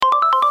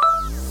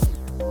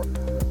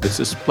This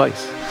is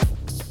Place.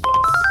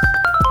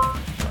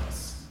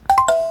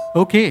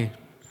 Okay,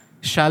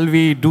 shall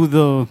we do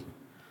the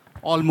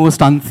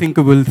almost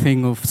unthinkable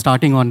thing of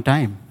starting on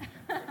time?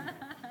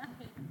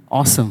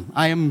 Awesome.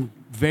 I am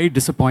very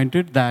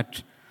disappointed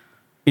that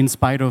in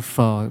spite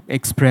of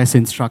express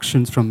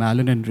instructions from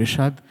Alan and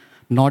Rishad,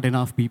 not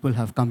enough people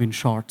have come in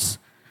shorts.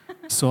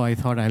 So I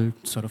thought I'll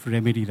sort of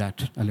remedy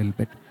that a little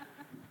bit.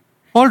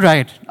 All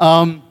right.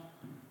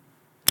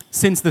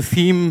 Since the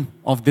theme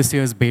of this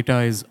year's beta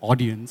is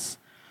audience,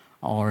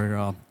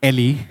 or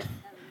LE,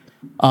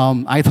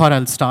 I thought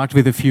I'll start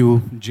with a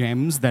few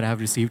gems that I've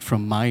received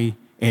from my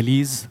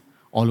LEs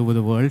all over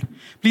the world.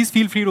 Please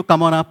feel free to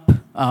come on up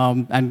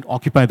and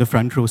occupy the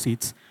front row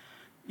seats.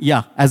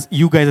 Yeah, as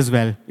you guys as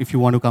well, if you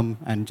want to come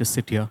and just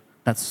sit here,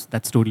 that's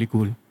totally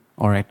cool.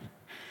 All right.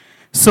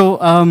 So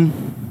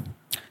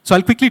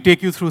I'll quickly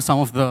take you through some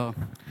of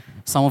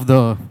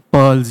the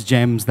pearls,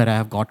 gems that I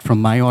have got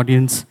from my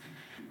audience.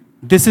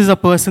 This is a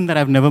person that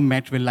I've never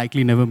met, will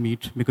likely never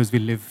meet, because we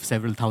live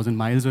several thousand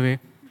miles away.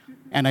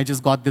 And I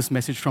just got this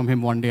message from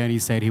him one day, and he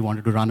said he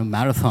wanted to run a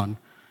marathon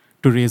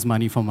to raise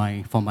money for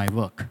my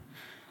work.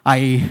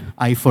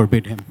 I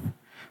forbid him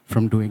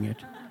from doing it.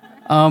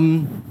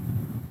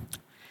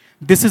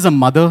 This is a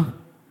mother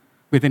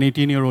with an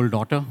 18-year-old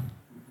daughter,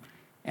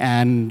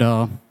 and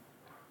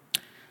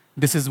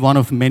this is one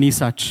of many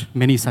such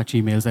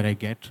emails that I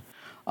get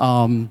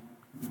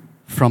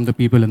from the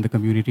people in the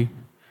community.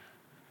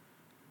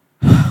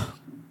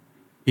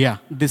 Yeah,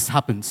 this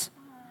happens.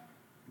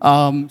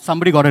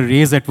 Somebody got a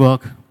raise at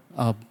work,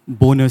 a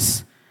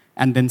bonus,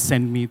 and then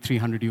sent me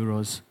 300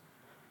 euros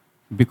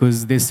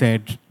because they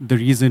said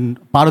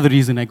part of the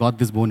reason I got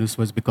this bonus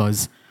was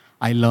because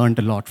I learned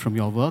a lot from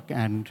your work,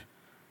 and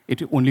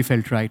it only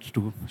felt right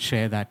to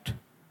share that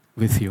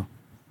with you.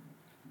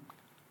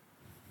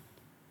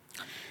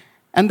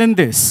 And then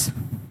this.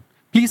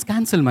 Please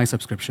cancel my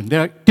subscription.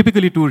 There are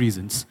typically two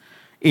reasons.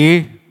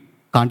 A,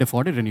 can't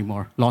afford it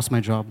anymore, lost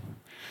my job.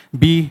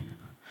 B,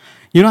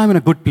 I'm in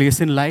a good place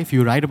in life.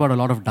 You write about a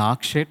lot of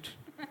dark shit,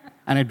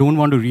 and I don't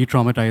want to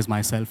re-traumatize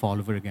myself all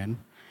over again.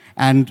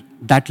 And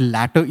that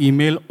latter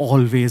email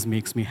always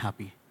makes me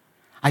happy.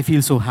 I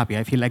feel so happy.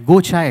 I feel like, go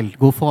child,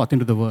 go forth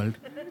into the world.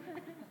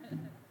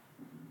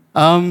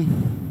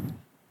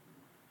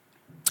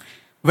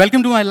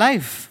 Welcome to my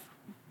life.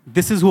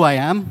 This is who I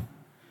am.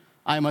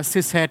 I'm a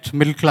cishet,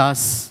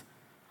 middle-class,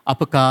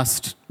 upper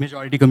caste,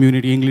 majority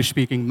community,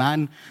 English-speaking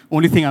man.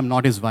 Only thing I'm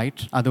not is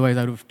white. Otherwise,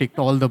 I would have ticked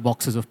all the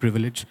boxes of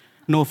privilege.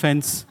 No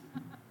offense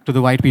to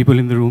the white people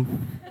in the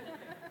room.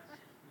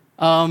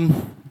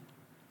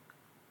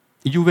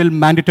 You will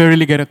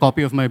mandatorily get a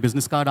copy of my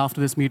business card after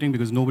this meeting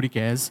because nobody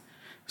cares.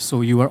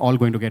 So you are all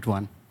going to get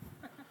one.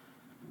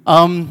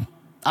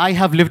 I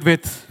have lived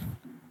with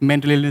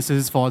mental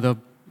illnesses for the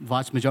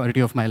vast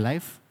majority of my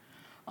life.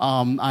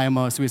 I am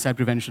a suicide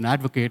prevention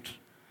advocate.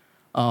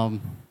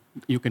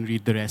 You can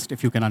read the rest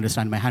if you can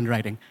understand my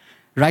handwriting.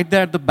 Right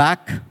there at the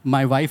back,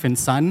 my wife and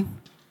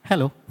son.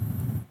 Hello.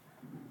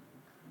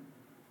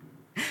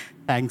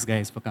 Thanks,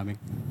 guys, for coming.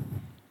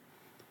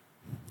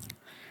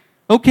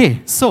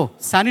 Okay, so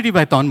Sanity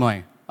by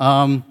Tanmoy.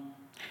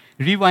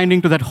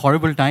 Rewinding to that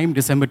horrible time,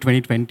 December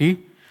 2020,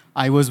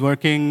 I was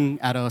working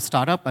at a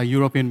startup, a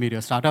European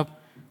media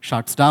startup,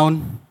 shuts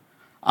down.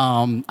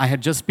 I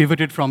had just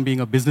pivoted from being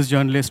a business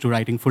journalist to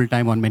writing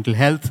full-time on mental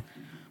health.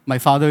 My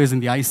father is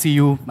in the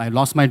ICU. I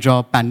lost my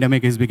job.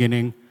 Pandemic is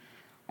beginning.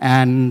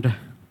 And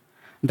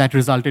that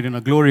resulted in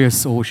a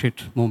glorious oh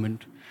shit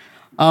moment.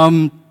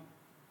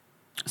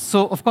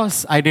 So, of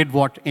course, I did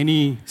what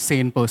any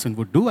sane person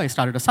would do. I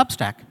started a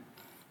Substack.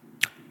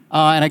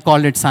 And I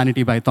called it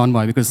Sanity by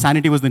Tanmoy because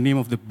Sanity was the name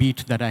of the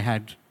beat that I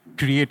had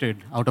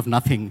created out of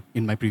nothing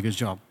in my previous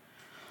job.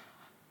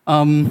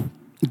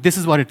 This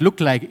is what it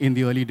looked like in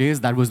the early days.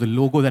 That was the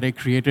logo that I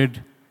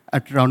created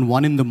at around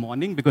 1 in the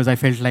morning because I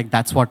felt like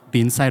that's what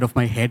the inside of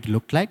my head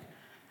looked like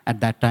at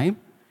that time.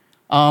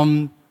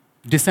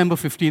 December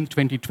 15th,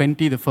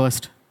 2020, the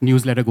first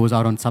newsletter goes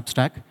out on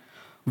Substack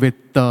with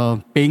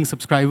paying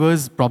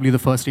subscribers, probably the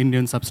first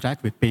Indian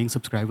Substack with paying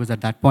subscribers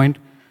at that point.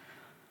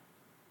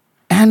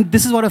 And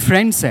this is what a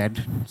friend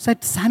said.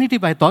 Said, Sanity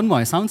by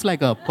Tanmoy sounds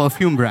like a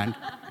perfume brand.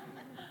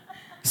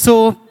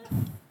 So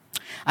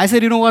I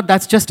said, you know what,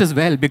 that's just as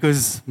well,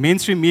 because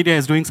mainstream media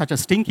is doing such a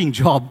stinking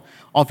job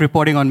of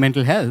reporting on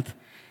mental health.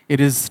 It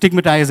is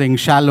stigmatizing,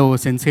 shallow,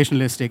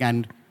 sensationalistic,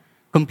 and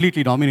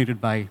completely dominated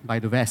by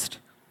the West.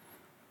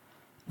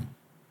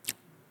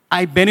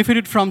 I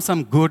benefited from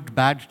some good,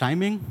 bad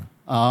timing.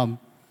 Some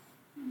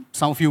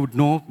of you would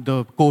know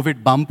the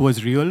COVID bump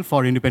was real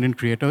for independent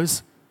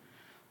creators.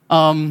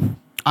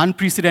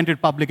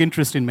 Unprecedented public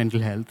interest in mental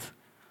health.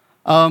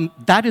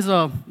 That is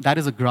a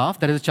graph,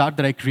 that is a chart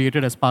that I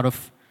created as part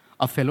of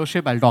a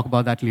fellowship. I'll talk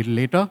about that a little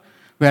later,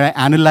 where I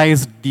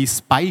analyzed the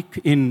spike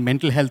in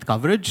mental health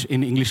coverage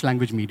in English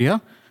language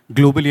media,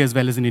 globally as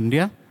well as in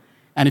India.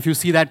 And if you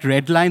see that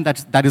red line,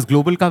 that is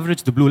global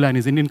coverage, the blue line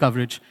is Indian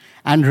coverage.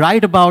 And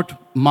right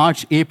about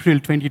March, April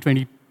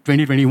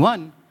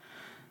 2021,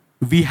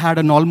 we had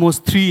an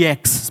almost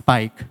 3x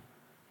spike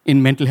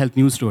in mental health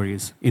news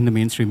stories in the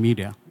mainstream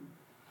media.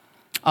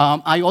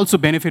 I also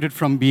benefited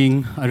from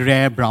being a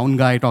rare brown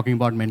guy talking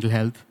about mental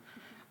health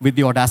with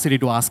the audacity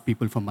to ask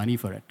people for money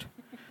for it.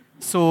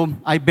 So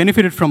I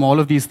benefited from all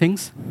of these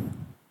things.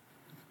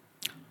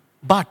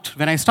 But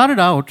when I started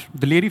out,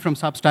 the lady from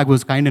Substack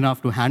was kind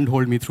enough to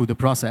handhold me through the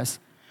process.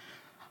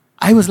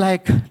 I was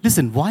like,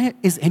 listen, why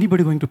is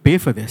anybody going to pay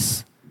for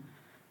this?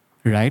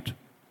 Right?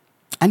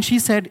 And she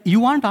said,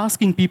 you aren't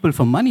asking people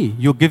for money.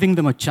 You're giving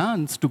them a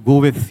chance to go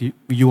with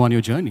you on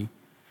your journey.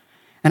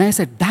 And I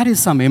said, that is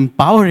some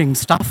empowering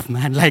stuff,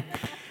 man. Like,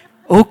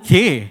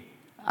 okay.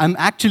 I'm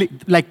actually,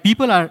 like,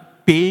 people are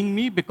paying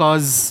me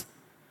because,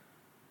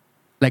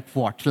 like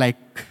what? Like,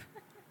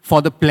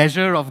 for the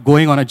pleasure of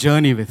going on a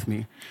journey with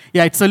me.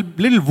 Yeah, it's a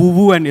little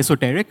woo-woo and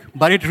esoteric,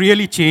 but it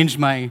really changed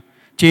my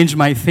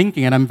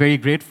thinking, and I'm very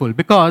grateful.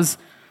 Because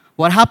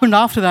what happened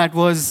after that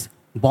was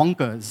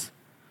bonkers.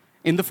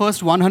 In the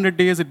first 100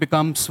 days, it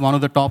becomes one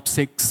of the top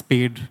 6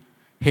 paid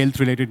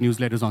health-related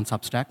newsletters on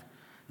Substack,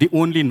 the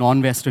only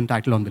non-Western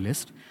title on the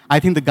list. I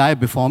think the guy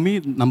before me,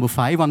 number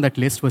 5 on that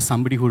list, was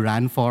somebody who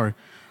ran for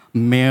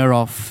mayor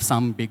of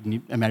some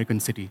big American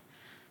city.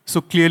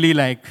 So clearly,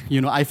 like,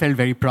 I felt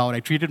very proud. I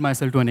treated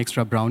myself to an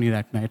extra brownie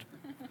that night.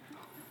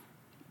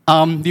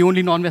 The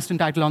only non-Western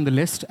title on the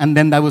list, and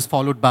then that was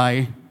followed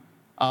by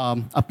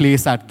a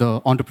place at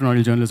the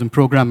entrepreneurial journalism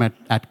program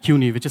at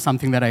CUNY, which is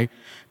something that I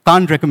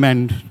can't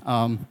recommend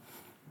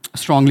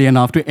strongly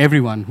enough to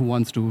everyone who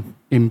wants to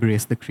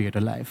embrace the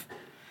creator life.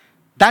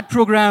 That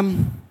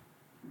program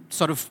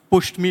sort of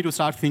pushed me to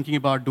start thinking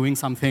about doing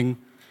something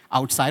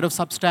outside of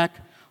Substack.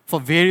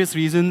 For various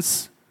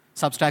reasons,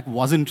 Substack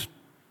wasn't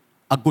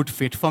a good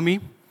fit for me.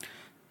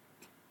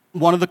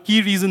 One of the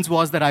key reasons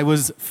was that I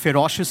was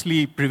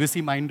ferociously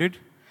privacy-minded.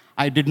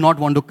 I did not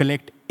want to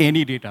collect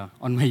any data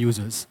on my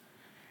users.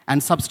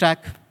 And Substack,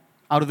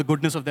 out of the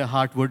goodness of their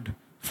heart, would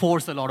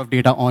force a lot of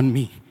data on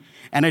me.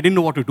 And I didn't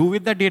know what to do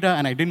with that data,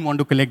 and I didn't want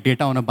to collect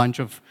data on a bunch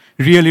of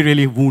really,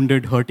 really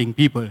wounded, hurting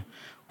people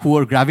who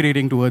were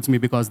gravitating towards me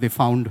because they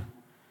found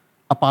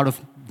a part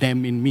of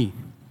them in me.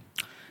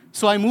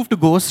 So I moved to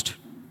Ghost,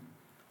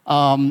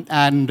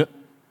 and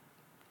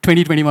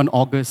 2021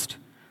 August,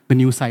 the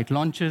new site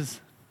launches.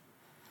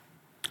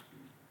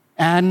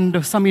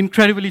 And some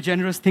incredibly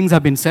generous things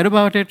have been said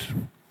about it.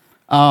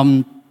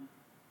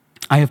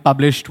 I have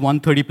published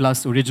 130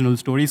 plus original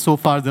stories. So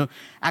far, the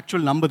actual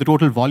number, the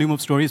total volume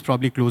of stories, is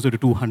probably closer to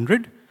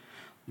 200.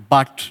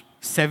 But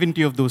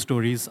 70 of those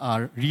stories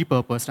are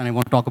repurposed, and I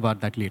want to talk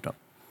about that later.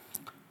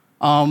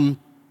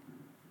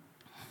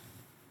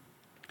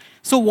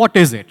 So what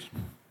is it?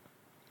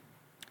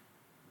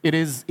 It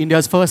is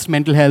India's first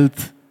mental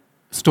health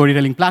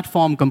storytelling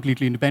platform,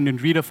 completely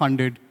independent,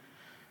 reader-funded.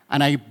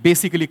 And I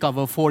basically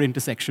cover 4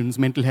 intersections: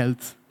 mental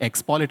health,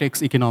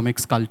 politics,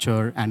 economics,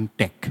 culture, and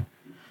tech.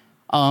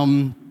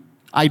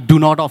 I do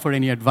not offer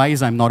any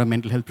advice. I'm not a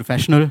mental health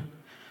professional.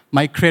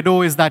 My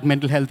credo is that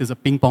mental health is a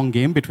ping-pong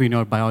game between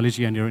your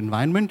biology and your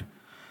environment.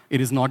 It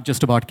is not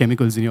just about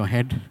chemicals in your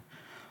head.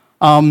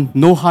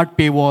 No hard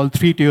paywall,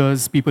 3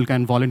 tiers. People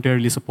can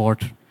voluntarily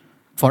support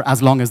for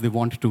as long as they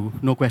want to.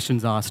 No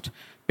questions asked.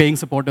 Paying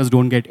supporters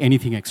don't get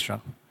anything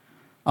extra.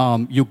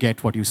 You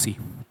get what you see.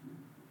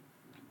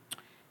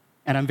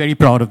 And I'm very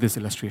proud of this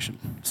illustration.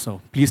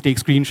 So please take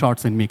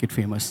screenshots and make it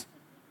famous.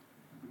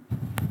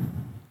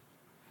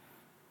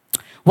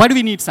 Why do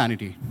we need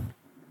sanity?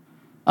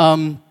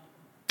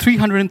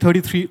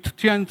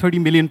 330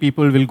 million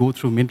people will go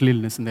through mental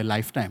illness in their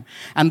lifetime.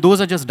 And those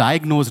are just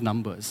diagnosed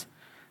numbers.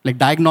 Like,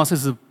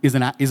 diagnosis is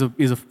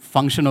a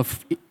function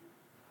of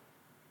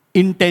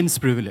intense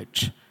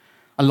privilege.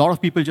 A lot of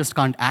people just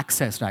can't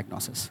access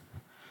diagnosis.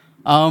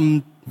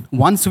 1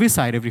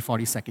 suicide every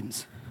 40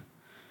 seconds.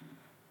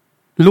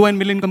 Low and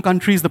middle income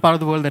countries, the part of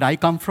the world that I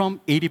come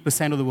from,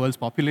 80% of the world's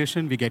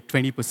population, we get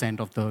 20%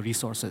 of the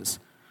resources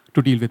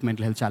to deal with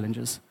mental health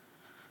challenges.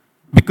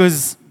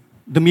 Because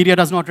the media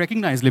does not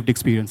recognize lived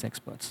experience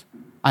experts.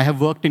 I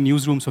have worked in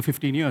newsrooms for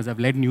 15 years. I've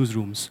led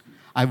newsrooms.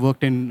 I've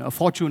worked in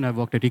Fortune. I've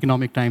worked at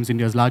Economic Times,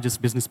 India's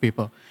largest business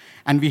paper.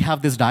 And we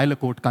have this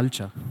dial-a-coat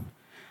culture.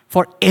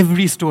 For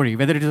every story,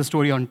 whether it is a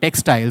story on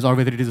textiles, or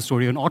whether it is a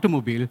story on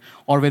automobile,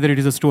 or whether it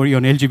is a story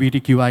on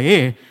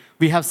LGBTQIA,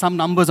 we have some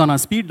numbers on our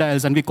speed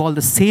dials, and we call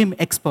the same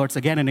experts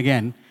again and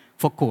again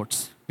for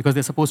quotes, because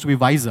they're supposed to be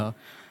wiser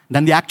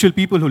than the actual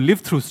people who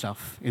live through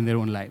stuff in their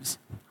own lives.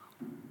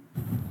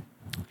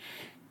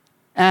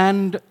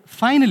 And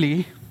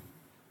finally,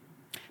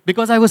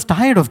 because I was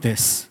tired of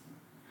this,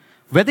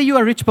 whether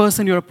you're a rich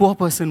person, you're a poor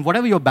person,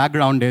 whatever your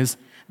background is,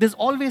 there's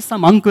always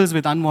some uncles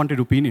with unwanted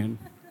opinion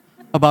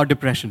about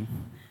depression.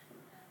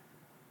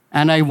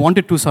 And I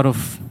wanted to sort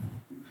of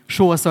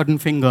show a certain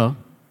finger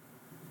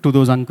to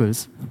those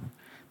uncles,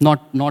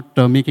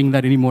 not making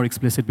that any more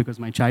explicit because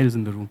my child is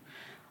in the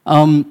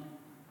room.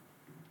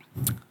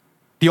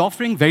 The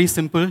offering, very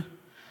simple.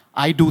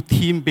 I do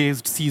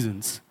theme-based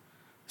seasons.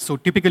 So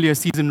typically a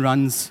season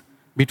runs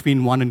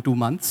between 1 and 2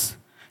 months,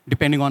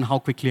 depending on how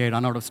quickly I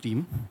run out of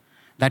steam.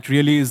 That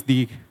really is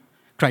the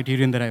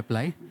criterion that I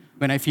apply.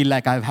 When I feel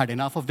like I've had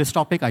enough of this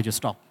topic, I just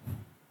stop.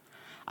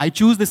 I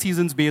choose the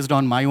seasons based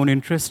on my own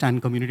interest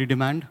and community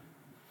demand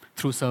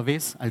through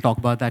surveys. I'll talk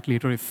about that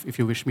later if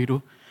you wish me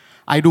to.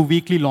 I do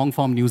weekly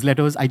long-form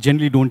newsletters. I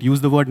generally don't use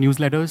the word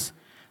newsletters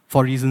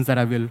for reasons that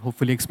I will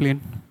hopefully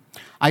explain.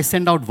 I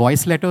send out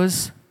voice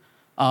letters.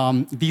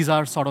 These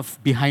are sort of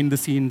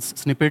behind-the-scenes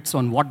snippets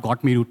on what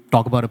got me to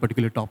talk about a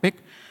particular topic.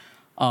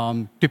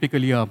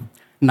 Typically a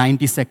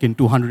 90-second,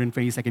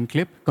 220-second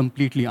clip,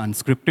 completely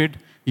unscripted,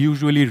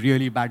 usually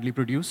really badly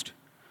produced.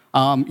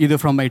 Either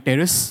from my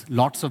terrace,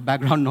 lots of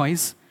background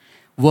noise,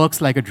 works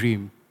like a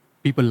dream.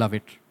 People love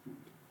it.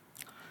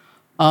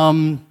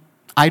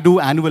 I do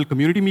annual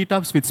community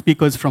meetups with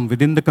speakers from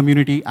within the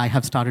community. I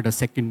have started a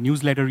second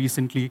newsletter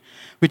recently,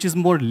 which is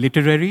more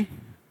literary.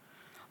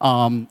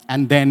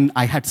 And then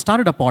I had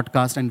started a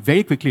podcast and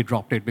very quickly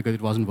dropped it because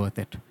it wasn't worth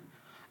it.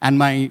 And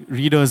my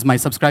readers, my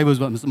subscribers,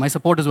 my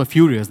supporters were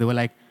furious. They were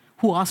like,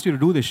 who asked you to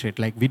do this shit?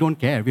 Like, we don't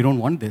care. We don't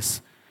want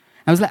this.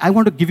 I was like, I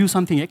want to give you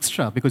something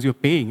extra because you're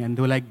paying. And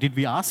they were like, did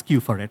we ask you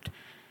for it?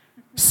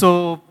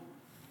 So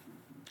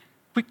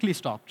quickly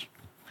stopped.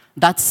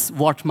 That's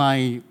what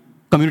my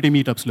community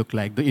meetups look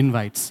like, the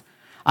invites.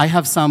 I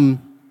have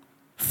some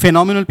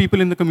phenomenal people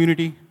in the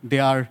community. They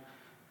are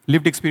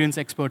lived experience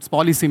experts,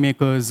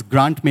 policymakers,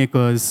 grant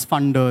makers,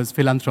 funders,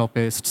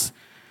 philanthropists,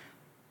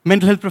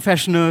 mental health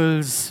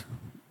professionals,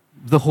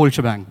 the whole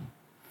shebang.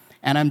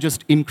 And I'm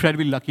just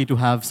incredibly lucky to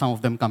have some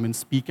of them come and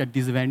speak at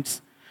these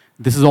events.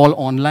 This is all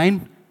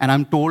online, and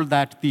I'm told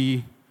that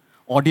the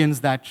audience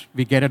that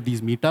we get at these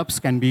meetups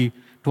can be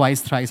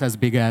twice, thrice as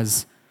big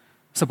as,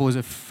 suppose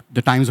if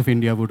the Times of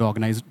India would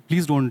organize.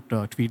 Please don't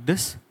tweet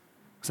this,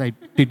 because I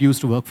did used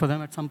to work for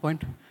them at some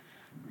point.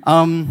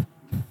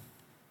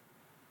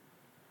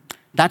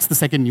 That's the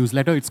second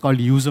newsletter. It's called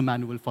User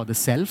Manual for the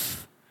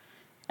Self.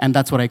 And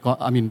that's what I call,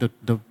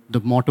 the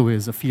motto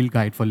is a field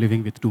guide for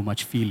living with too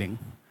much feeling.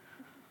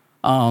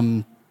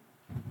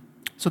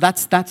 So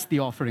that's the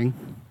offering.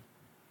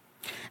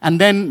 And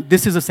then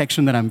this is a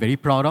section that I'm very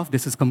proud of.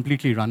 This is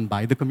completely run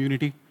by the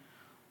community.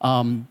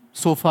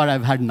 So far,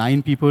 I've had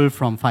 9 people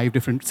from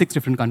 6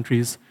 different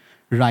countries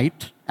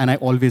write, and I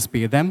always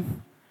pay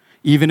them.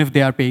 Even if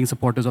they are paying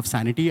supporters of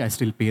Sanity, I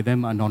still pay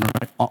them an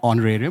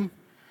honorarium.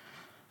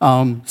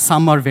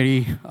 Some are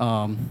very,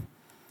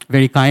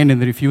 very kind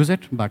and they refuse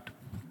it, but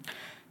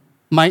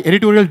my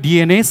editorial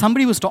DNA,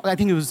 somebody was talking, I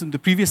think it was in the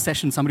previous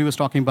session, somebody was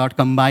talking about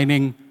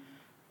combining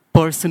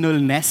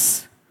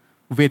personalness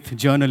with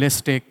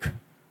journalistic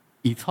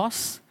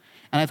ethos.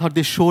 And I thought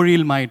this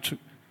showreel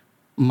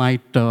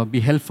might be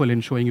helpful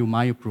in showing you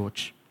my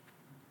approach.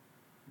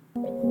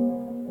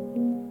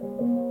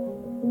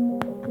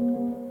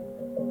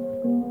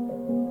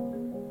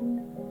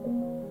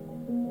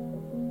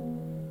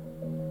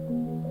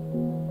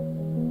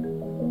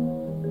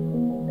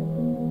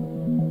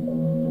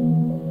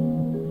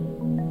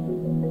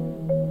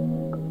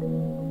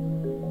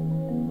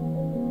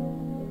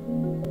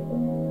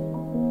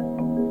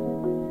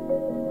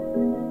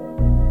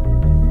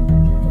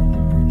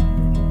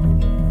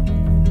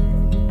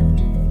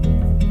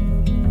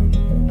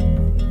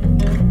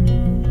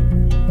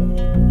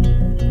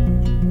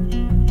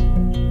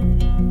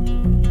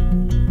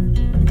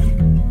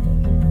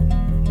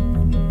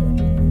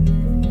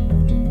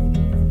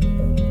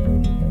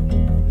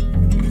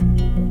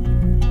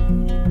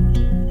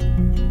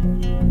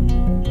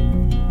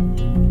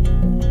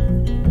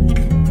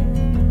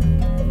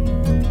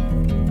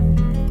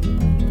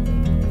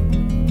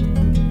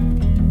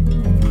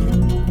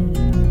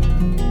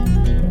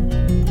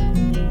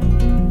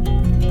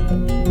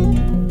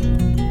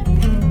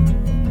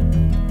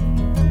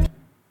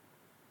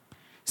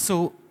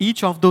 So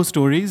each of those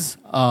stories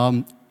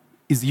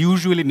is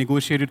usually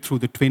negotiated through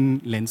the twin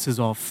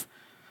lenses of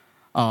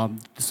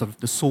sort of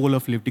the soul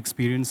of lived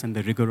experience and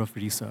the rigor of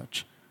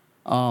research.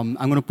 I'm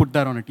going to put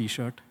that on a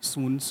T-shirt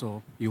soon,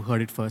 so you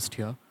heard it first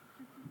here.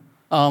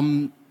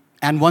 And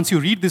once you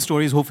read the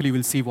stories, hopefully you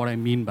will see what I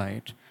mean by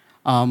it.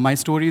 My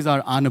stories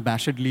are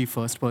unabashedly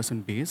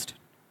first-person based,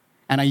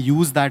 and I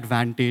use that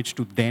vantage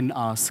to then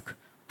ask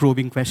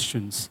probing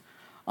questions.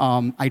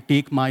 I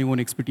take my own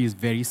expertise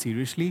very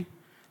seriously.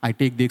 I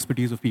take the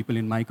expertise of people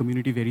in my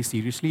community very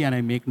seriously, and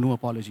I make no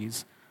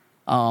apologies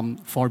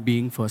for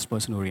being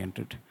first-person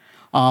oriented.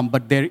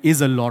 But there is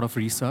a lot of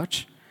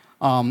research.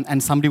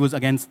 And somebody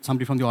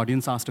from the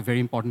audience asked a very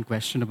important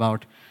question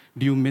about,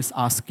 do you miss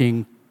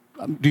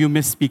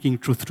speaking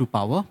truth to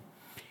power?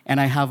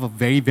 And I have a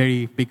very,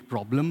 very big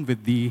problem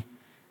with the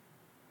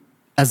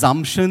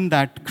assumption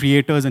that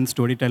creators and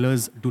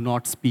storytellers do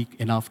not speak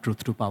enough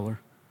truth to power.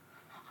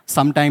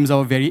 Sometimes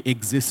our very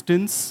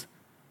existence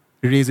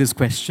raises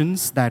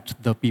questions that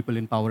the people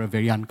in power are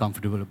very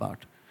uncomfortable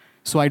about.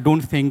 So I don't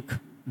think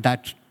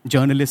that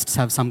journalists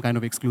have some kind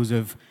of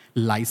exclusive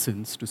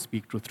license to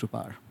speak truth to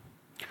power.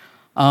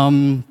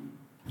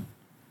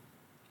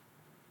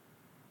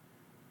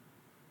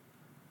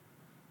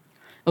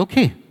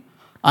 Okay,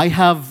 I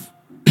have,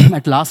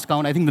 at last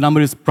count, I think the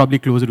number is probably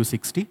closer to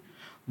 60,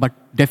 but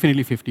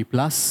definitely 50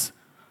 plus,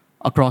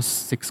 across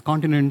 6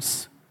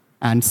 continents,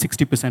 and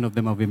 60% of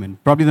them are women.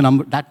 Probably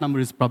that number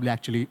is probably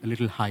actually a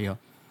little higher.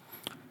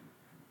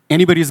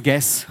 Anybody's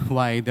guess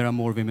why there are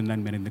more women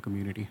than men in the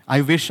community.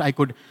 I wish I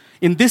could,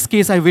 in this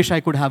case, I wish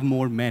I could have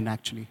more men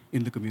actually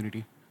in the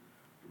community.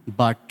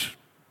 But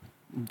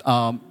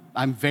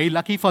I'm very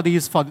lucky for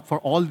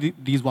all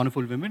these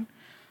wonderful women.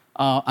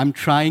 I'm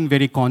trying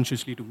very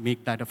consciously to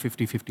make that a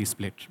 50-50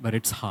 split, but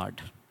it's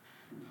hard.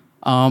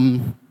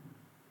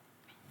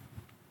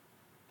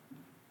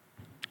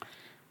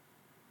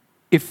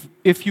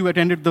 If you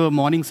attended the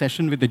morning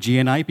session with the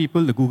GNI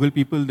people, the Google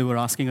people, they were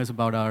asking us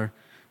about our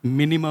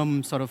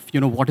minimum sort of,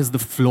 what is the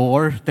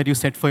floor that you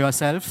set for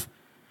yourself,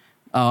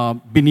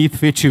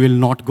 beneath which you will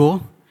not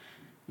go.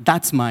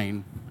 That's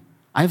mine.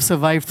 I've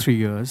survived 3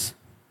 years.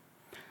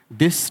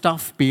 This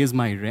stuff pays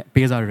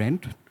our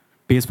rent,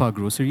 pays for our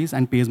groceries,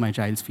 and pays my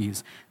child's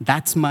fees.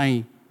 That's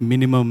my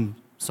minimum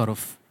sort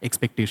of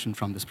expectation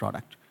from this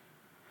product.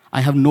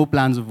 I have no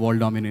plans of world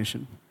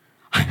domination.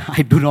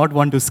 I do not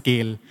want to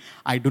scale.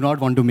 I do not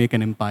want to make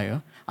an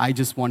empire. I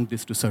just want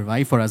this to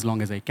survive for as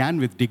long as I can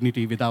with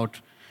dignity without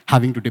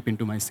having to dip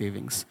into my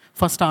savings.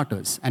 For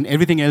starters, and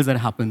everything else that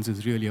happens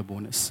is really a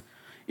bonus,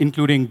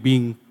 including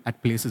being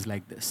at places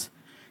like this.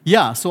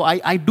 Yeah, so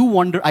I do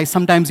wonder,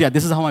 sometimes,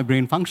 this is how my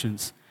brain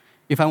functions.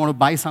 If I want to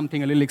buy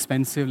something a little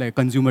expensive, like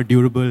consumer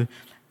durable,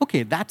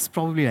 okay, that's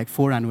probably like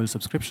 4 annual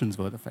subscriptions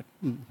worth of it.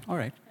 All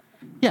right.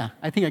 Yeah,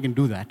 I think I can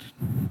do that.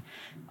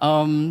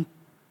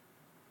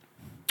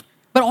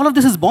 But all of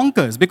this is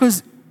bonkers,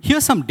 because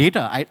here's some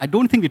data. I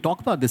don't think we talk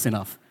about this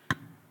enough.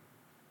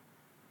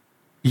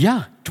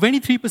 Yeah,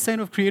 23%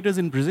 of creators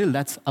in Brazil,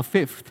 that's a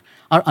fifth,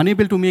 are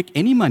unable to make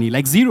any money,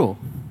 like zero.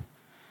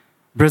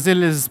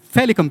 Brazil is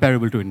fairly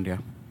comparable to India,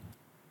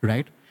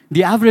 right?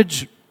 The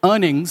average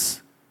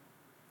earnings,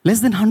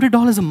 less than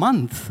 $100 a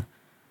month.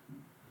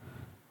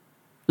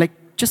 Like,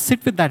 just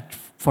sit with that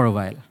for a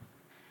while.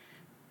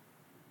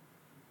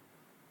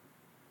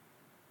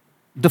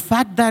 The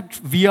fact that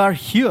we are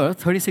here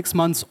 36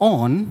 months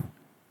on,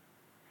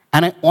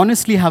 and I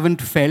honestly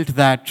haven't felt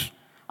that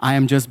I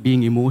am just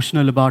being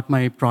emotional about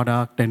my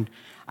product and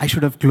I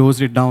should have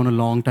closed it down a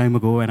long time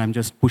ago and I'm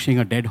just pushing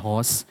a dead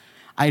horse.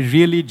 I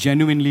really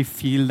genuinely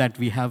feel that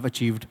I have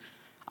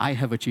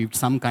achieved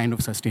some kind of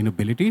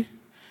sustainability.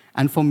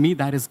 And for me,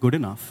 that is good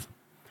enough.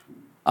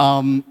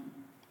 But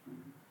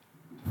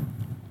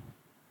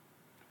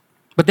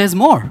there's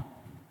more.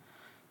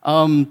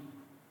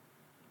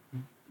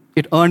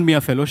 It earned me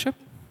a fellowship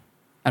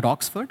at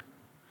Oxford.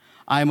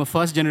 I am a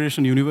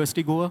first-generation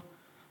university goer.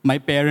 My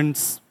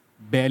parents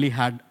barely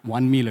had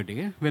one meal a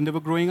day when they were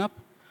growing up.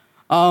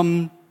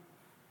 When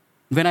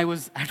I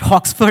was at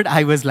Oxford,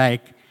 I was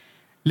like,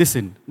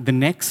 listen, the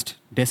next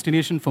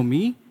destination for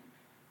me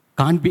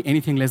can't be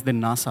anything less than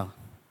NASA.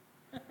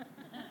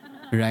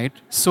 Right?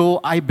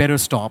 So I better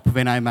stop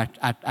when I'm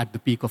at the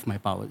peak of my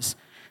powers.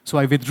 So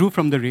I withdrew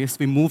from the race.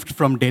 We moved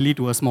from Delhi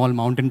to a small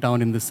mountain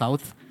town in the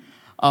south.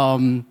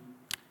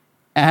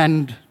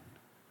 And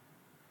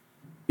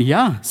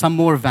yeah, some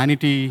more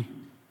vanity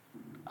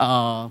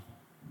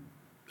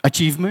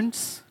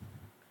achievements.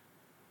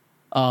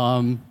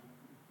 I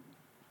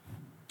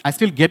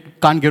still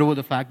can't get over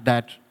the fact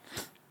that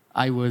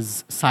I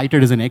was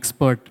cited as an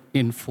expert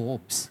in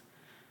Forbes.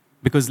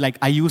 Because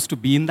I used to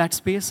be in that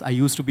space. I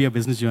used to be a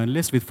business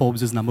journalist with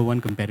Forbes'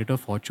 #1 competitor,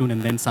 Fortune,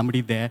 and then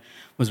somebody there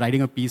was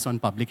writing a piece on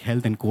public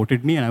health and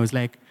quoted me, and I was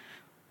like,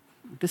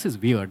 this is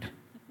weird.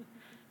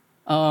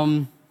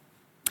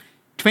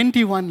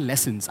 21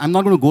 lessons. I'm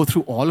not going to go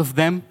through all of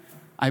them.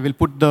 I will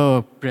put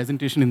the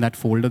presentation in that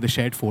folder, the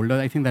shared folder,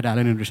 I think that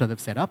Alan and Rishad have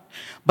set up.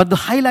 But the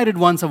highlighted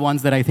ones are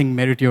ones that I think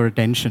merit your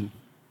attention.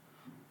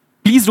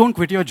 Please don't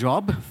quit your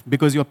job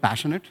because you're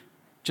passionate.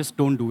 Just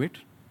don't do it.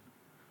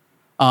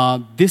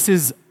 This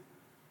is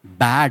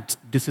bad.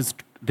 This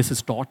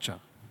is torture,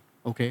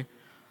 okay?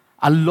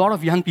 A lot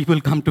of young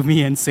people come to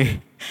me and say,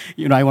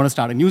 I want to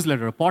start a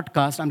newsletter, a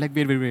podcast. I'm like,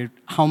 wait.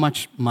 How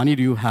much money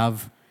do you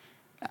have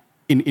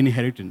in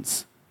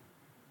inheritance?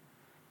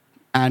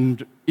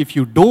 And if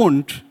you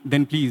don't,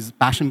 then please,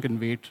 passion can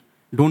wait.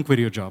 Don't quit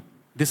your job.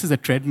 This is a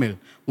treadmill.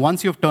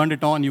 Once you've turned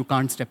it on, you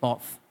can't step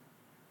off.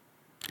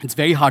 It's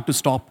very hard to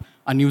stop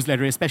a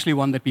newsletter, especially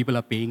one that people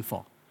are paying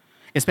for,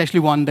 especially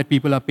one that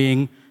people are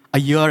paying a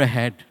year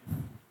ahead.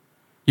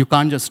 You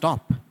can't just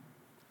stop.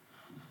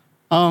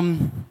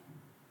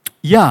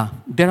 Yeah,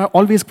 there are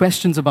always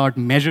questions about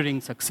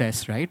measuring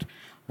success, right?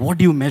 What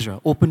do you measure?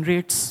 Open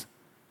rates?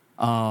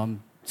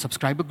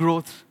 Subscriber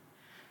growth?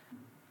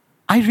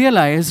 I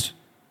realized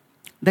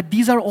that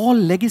these are all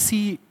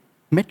legacy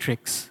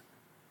metrics.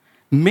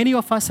 Many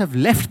of us have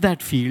left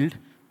that field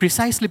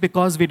precisely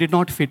because we did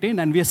not fit in,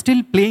 and we are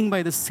still playing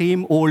by the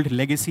same old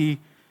legacy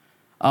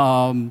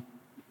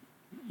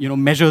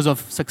measures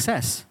of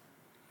success.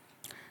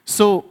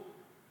 So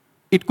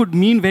it could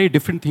mean very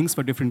different things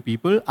for different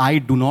people. I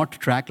do not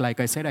track, like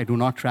I said, I do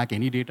not track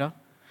any data.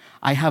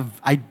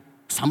 I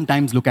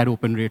sometimes look at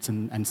open rates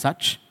and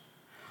such.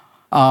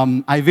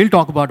 I will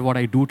talk about what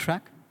I do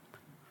track.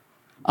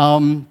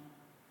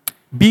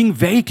 Being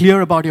very clear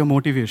about your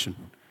motivation.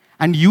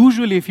 And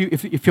usually,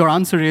 if your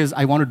answer is,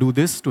 I want to do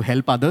this to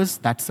help others,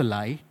 that's a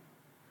lie.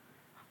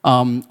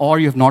 Or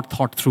you have not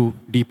thought through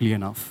deeply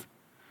enough.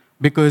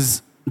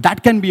 Because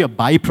that can be a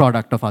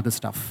byproduct of other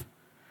stuff.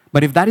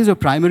 But if that is your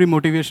primary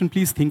motivation,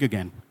 please think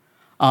again.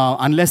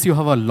 Unless you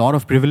have a lot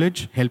of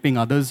privilege, helping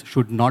others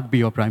should not be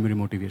your primary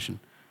motivation.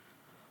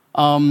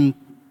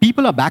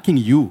 People are backing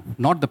you,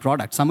 not the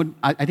product.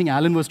 I think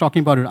Alan was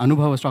talking about it,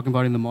 Anubhav was talking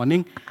about it in the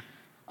morning.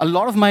 A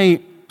lot of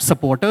my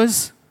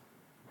supporters,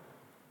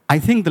 I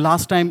think the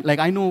last time, like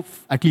I know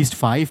at least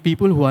 5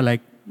 people who are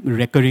like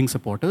recurring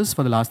supporters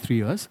for the last 3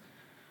 years,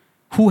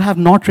 who have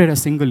not read a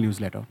single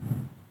newsletter.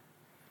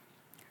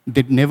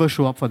 They'd never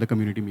show up for the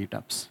community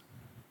meetups.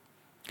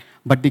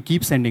 But they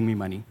keep sending me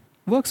money.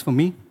 Works for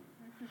me.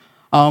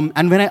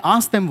 And when I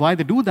asked them why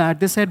they do that,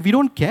 they said, we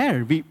don't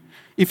care.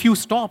 If you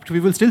stopped, we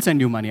will still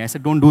send you money. I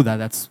said, don't do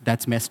that.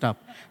 That's messed up.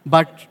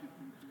 But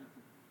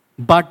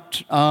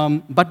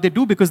they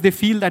do because they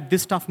feel that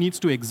this stuff needs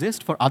to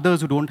exist for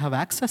others who don't have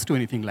access to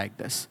anything like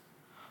this.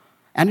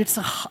 And it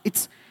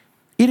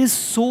is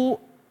so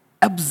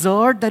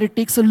absurd that it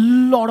takes a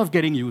lot of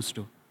getting used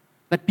to.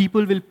 That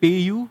people will pay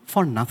you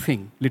for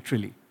nothing,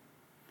 literally.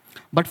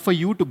 But for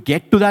you to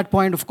get to that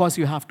point, of course,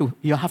 you have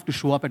to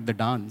show up at the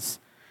dance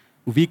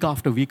week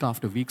after week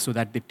after week so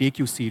that they take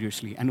you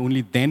seriously. And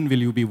only then will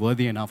you be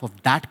worthy enough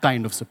of that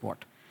kind of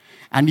support.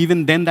 And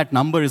even then, that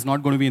number is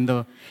not going to be in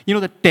the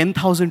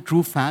 10,000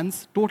 true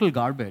fans, total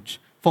garbage.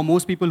 For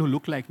most people who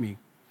look like me,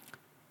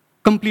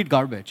 complete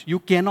garbage. You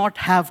cannot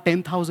have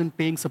 10,000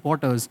 paying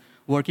supporters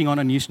working on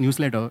a niche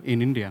newsletter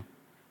in India.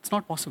 It's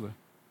not possible.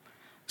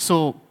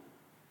 So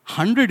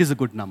 100 is a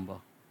good number.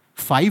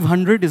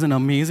 500 is an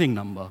amazing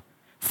number.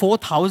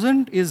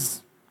 4,000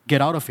 is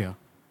get out of here.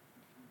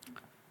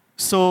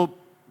 So,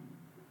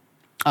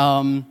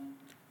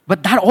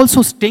 but that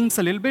also stinks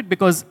a little bit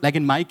because, like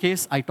in my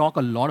case, I talk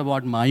a lot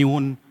about my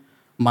own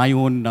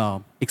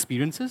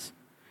experiences.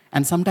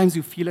 And sometimes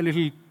you feel a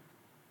little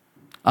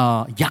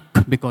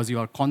yuck because you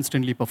are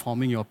constantly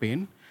performing your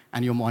pain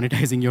and you're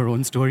monetizing your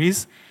own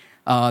stories.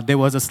 There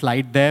was a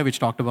slide there which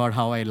talked about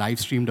how I live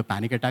streamed a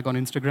panic attack on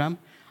Instagram.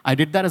 I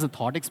did that as a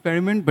thought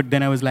experiment, but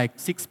then I was like,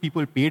 6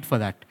 people paid for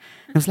that.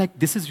 I was like,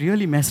 this is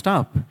really messed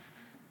up.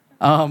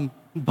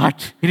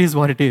 But it is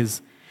what it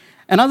is.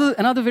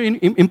 Another very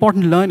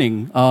important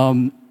learning.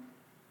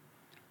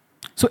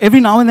 So every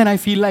now and then I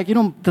feel like,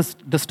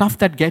 the stuff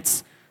that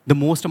gets the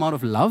most amount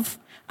of love,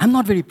 I'm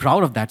not very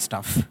proud of that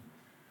stuff.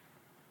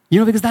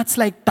 Because that's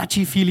like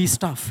touchy-feely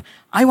stuff.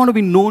 I want to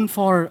be known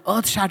for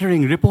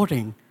earth-shattering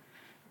reporting.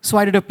 So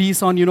I did a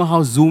piece on,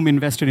 how Zoom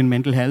invested in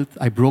mental health.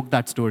 I broke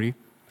that story.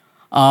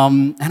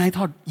 And I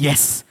thought,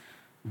 yes,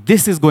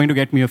 this is going to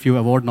get me a few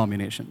award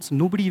nominations.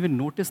 Nobody even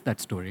noticed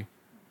that story.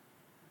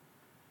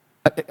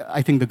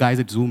 I think the guys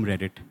at Zoom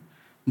read it.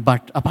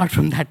 But apart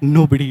from that,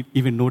 nobody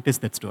even noticed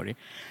that story.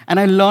 And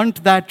I learned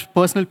that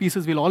personal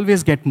pieces will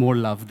always get more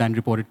love than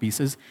reported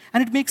pieces.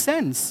 And it makes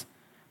sense.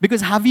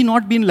 Because have we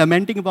not been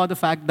lamenting about the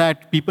fact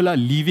that people are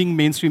leaving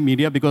mainstream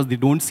media because they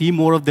don't see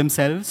more of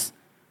themselves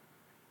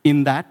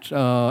in that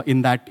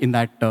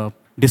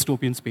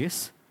dystopian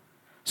space?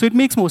 So it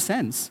makes more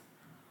sense.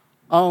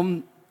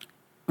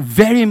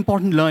 Very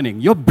important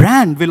learning. Your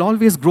brand will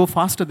always grow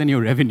faster than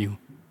your revenue.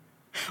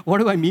 What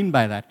do I mean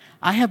by that?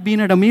 I have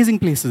been at amazing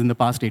places in the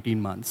past 18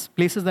 months,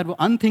 places that were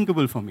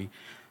unthinkable for me.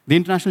 The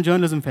International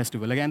Journalism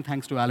Festival, again,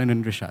 thanks to Alan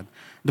and Rishad.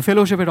 The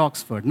fellowship at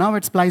Oxford, now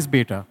at Splice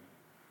Beta.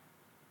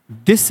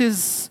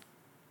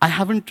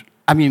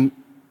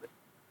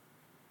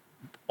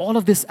 All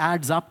of this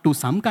adds up to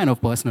some kind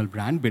of personal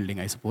brand building,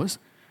 I suppose.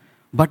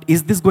 But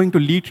is this going to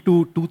lead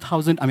to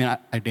 2,000?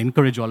 I'd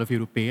encourage all of you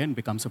to pay and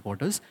become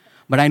supporters,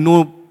 but I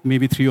know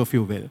maybe 3 of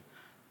you will.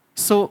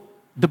 So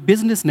the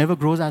business never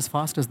grows as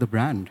fast as the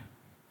brand,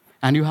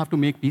 and you have to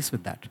make peace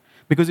with that.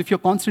 Because if you're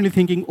constantly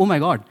thinking, oh my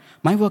God,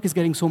 my work is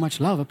getting so much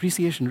love,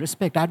 appreciation,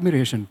 respect,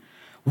 admiration,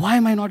 why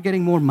am I not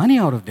getting more money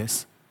out of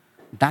this?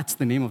 That's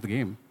the name of the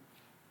game.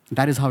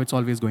 That is how it's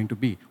always going to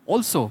be.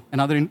 Also,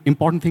 another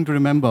important thing to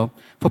remember,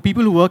 for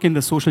people who work in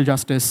the social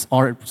justice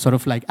or sort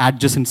of like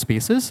adjacent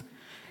spaces,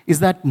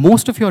 is that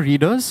most of your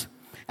readers,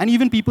 and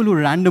even people who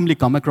randomly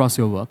come across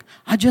your work,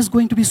 are just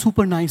going to be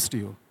super nice to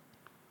you.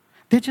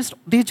 They're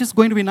just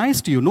going to be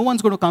nice to you. No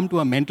one's going to come to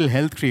a mental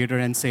health creator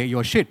and say,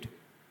 you're shit.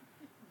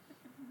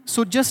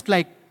 So just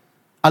like,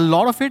 a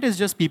lot of it is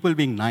just people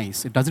being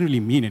nice. It doesn't really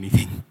mean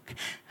anything,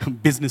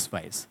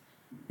 business-wise,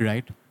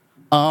 right?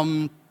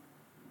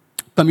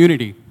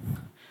 Community.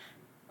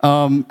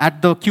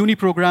 At the CUNY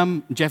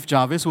program, Jeff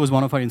Jarvis, who was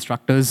one of our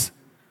instructors,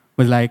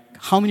 was like,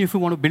 how many of you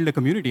want to build a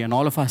community? And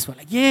all of us were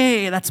like,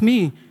 yay, that's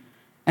me.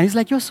 And he's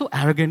like, you're so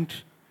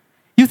arrogant.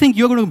 You think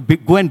you're going to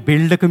go and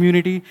build a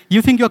community?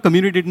 You think your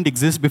community didn't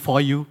exist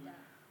before you?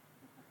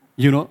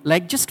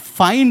 Just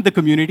find the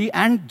community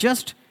and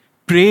just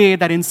pray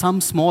that in some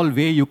small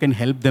way you can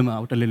help them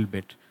out a little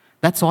bit.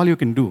 That's all you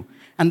can do.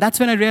 And that's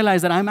when I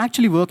realized that I'm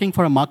actually working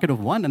for a market of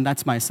one, and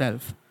that's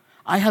myself.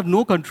 I have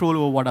no control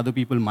over what other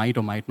people might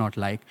or might not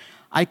like.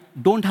 I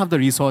don't have the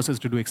resources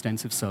to do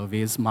extensive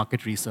surveys,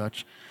 market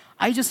research.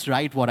 I just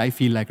write what I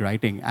feel like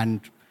writing,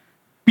 and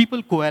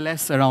people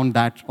coalesce around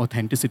that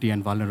authenticity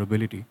and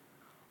vulnerability.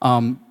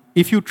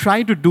 If you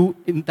try to do,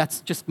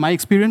 that's just my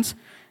experience.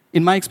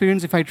 In my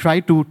experience, if I try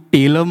to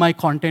tailor my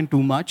content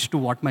too much to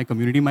what my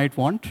community might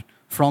want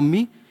from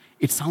me,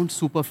 it sounds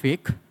super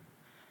fake,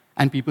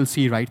 and people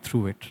see right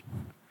through it.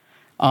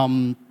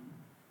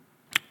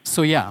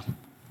 So yeah,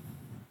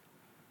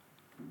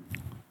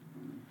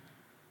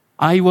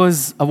 I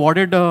was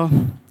awarded a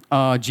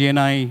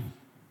GNI,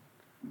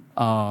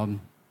 I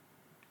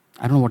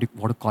don't know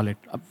what to call it,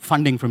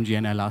 funding from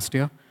GNI last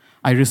year.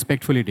 I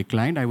respectfully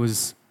declined.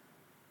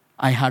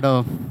 I had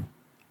a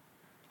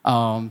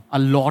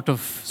lot of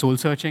soul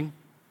searching.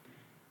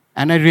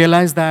 And I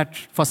realized that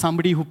for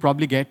somebody who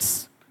probably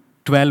gets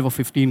 12 or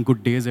 15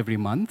 good days every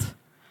month,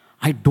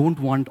 I don't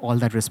want all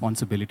that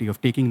responsibility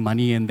of taking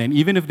money, and then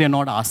even if they're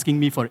not asking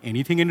me for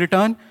anything in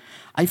return,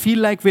 I feel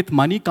like with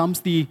money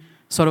comes the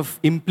sort of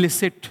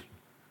implicit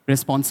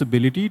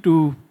responsibility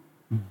to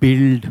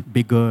build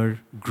bigger,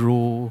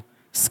 grow,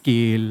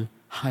 scale,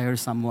 hire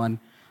someone.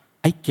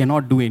 I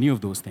cannot do any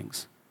of those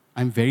things.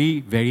 I'm very,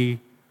 very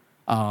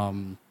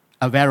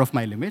aware of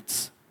my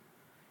limits,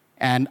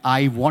 and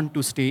I want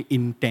to stay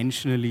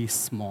intentionally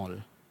small.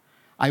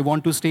 I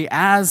want to stay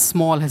as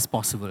small as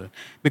possible.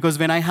 Because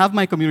when I have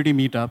my community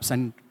meetups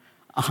and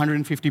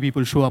 150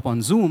 people show up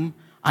on Zoom,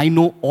 I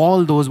know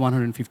all those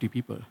 150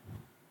 people.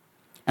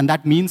 And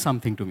that means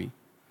something to me.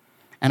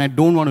 And I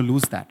don't want to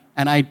lose that.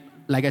 And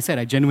like I said,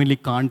 I genuinely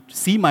can't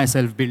see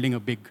myself building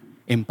a big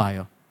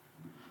empire.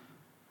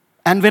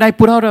 And when I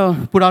put out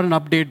an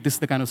update, this is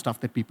the kind of stuff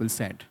that people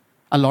said.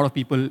 A lot of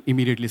people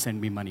immediately send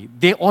me money.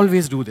 They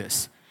always do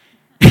this.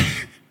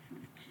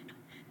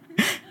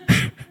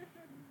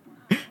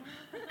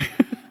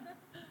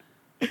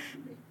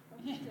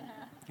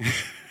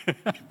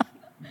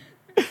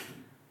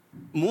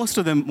 Most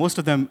of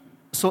them,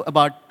 so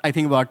I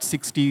think about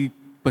 60%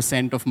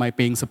 of my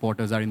paying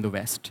supporters are in the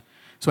West.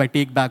 So I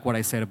take back what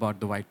I said about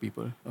the white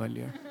people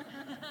earlier.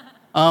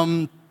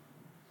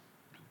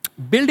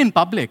 Build in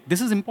public.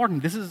 This is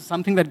important. This is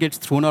something that gets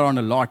thrown around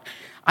a lot.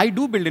 I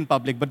do build in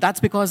public, but that's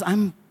because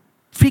I'm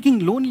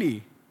freaking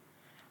lonely.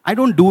 I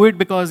don't do it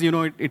because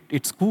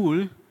it's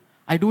cool.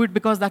 I do it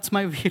because that's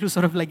my way to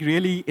sort of like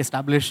really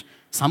establish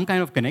some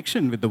kind of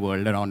connection with the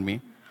world around me.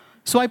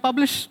 So I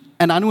publish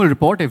an annual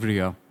report every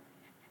year,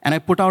 and I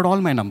put out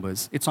all my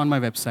numbers. It's on my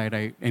website.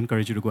 I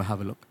encourage you to go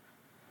have a look.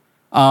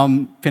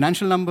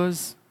 Financial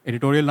numbers,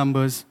 editorial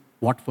numbers,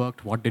 what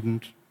worked, what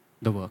didn't,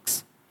 the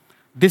works.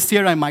 This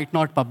year, I might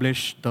not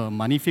publish the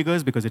money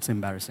figures because it's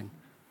embarrassing.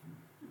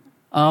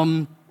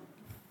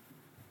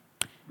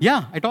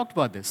 Yeah, I talked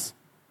about this.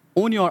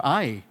 Own your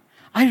I.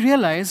 I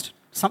realized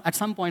at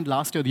some point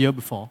last year, the year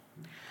before,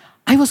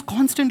 I was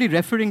constantly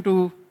referring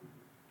to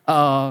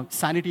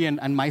Sanity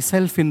and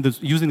myself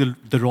using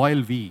the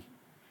royal we.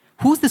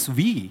 Who's this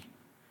we?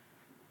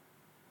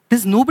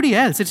 There's nobody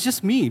else. It's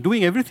just me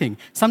doing everything.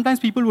 Sometimes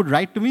people would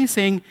write to me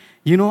saying,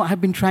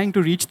 I've been trying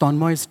to reach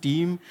Tanmoy's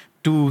team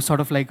to sort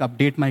of like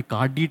update my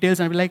card details.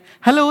 And I'd be like,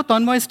 hello,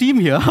 Tanmoy's team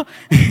here.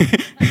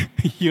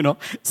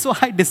 So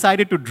I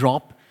decided to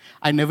drop.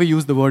 I never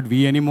use the word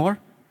we anymore.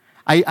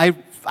 I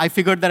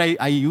figured that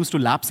I used to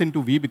lapse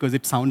into we because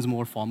it sounds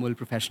more formal,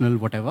 professional,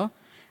 whatever.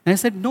 And I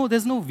said, no,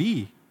 there's no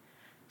we.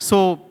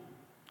 So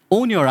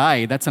own your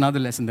I. That's another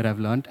lesson that I've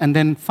learned. And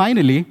then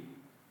finally,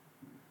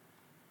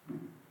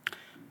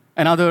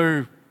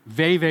 another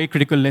very, very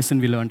critical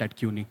lesson we learned at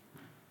CUNY.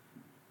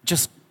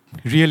 Just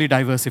really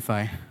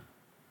diversify.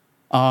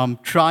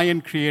 Try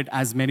and create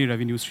as many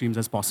revenue streams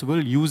as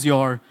possible. Use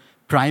your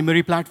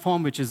primary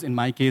platform, which is, in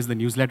my case, the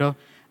newsletter,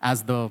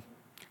 as the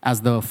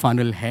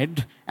funnel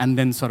head, and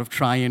then sort of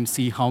try and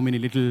see how many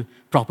little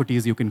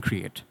properties you can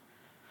create.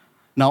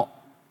 Now,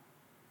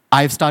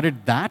 I've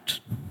started that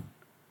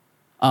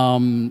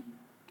on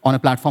a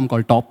platform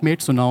called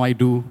TopMate. So now I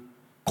do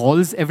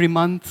calls every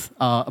month,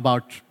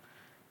 about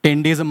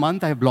 10 days a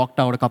month. I have blocked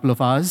out a couple of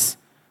hours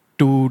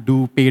to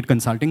do paid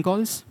consulting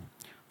calls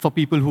for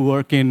people who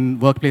work in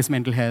workplace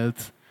mental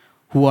health,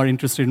 who are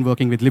interested in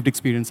working with lived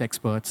experience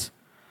experts.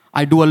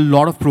 I do a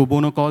lot of pro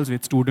bono calls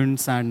with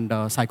students and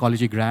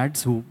psychology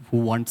grads who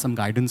want some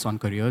guidance on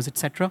careers,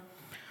 etc.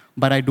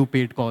 But I do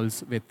paid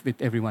calls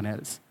with everyone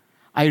else.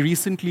 I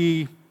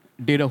recently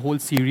did a whole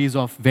series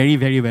of very,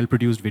 very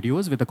well-produced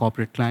videos with a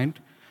corporate client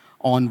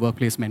on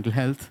workplace mental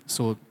health.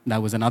 So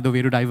that was another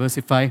way to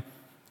diversify.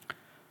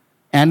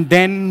 And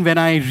then when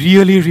I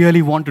really,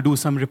 really want to do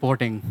some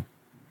reporting,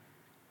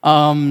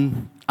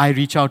 I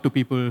reach out to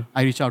people.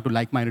 I reach out to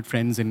like-minded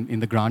friends in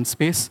the grant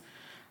space.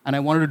 And I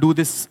wanted to do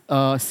this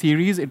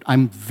series.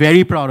 I'm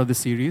very proud of this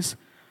series.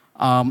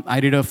 I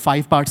did a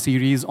 5-part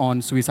series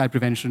on suicide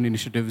prevention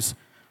initiatives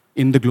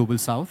in the Global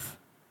South.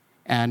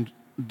 And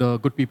the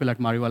good people at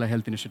Mariwala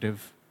Health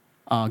Initiative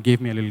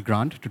gave me a little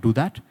grant to do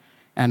that.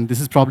 And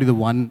this is probably the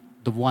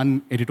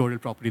one editorial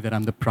property that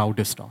I'm the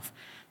proudest of.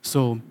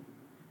 So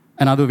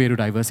another way to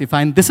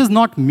diversify. And this is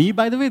not me,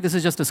 by the way. This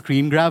is just a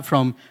screen grab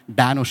from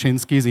Dan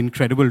Oshinsky's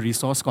incredible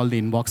resource called the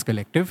Inbox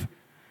Collective.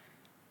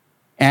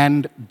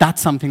 And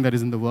that's something that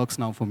is in the works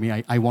now for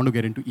me. I want to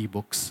get into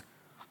ebooks.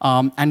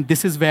 And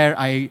this is where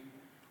I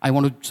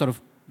want to sort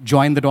of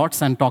join the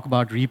dots and talk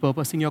about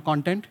repurposing your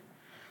content.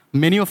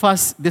 Many of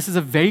us, this is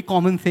a very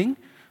common thing.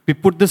 We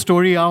put the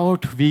story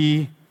out,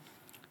 we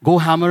go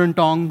hammer and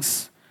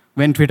tongs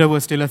when Twitter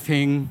was still a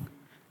thing,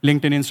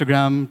 LinkedIn,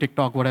 Instagram,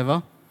 TikTok,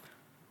 whatever,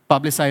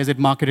 publicize it,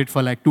 market it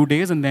for like 2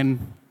 days, and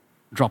then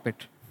drop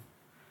it.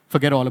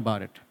 Forget all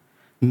about it.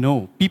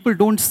 No, people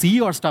don't see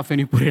your stuff when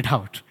you put it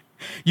out.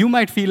 You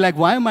might feel like,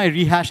 why am I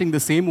rehashing the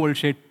same old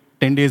shit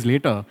 10 days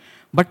later?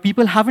 But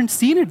people haven't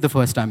seen it the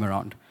first time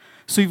around.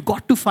 So you've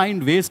got to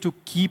find ways to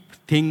keep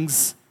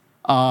things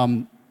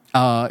floating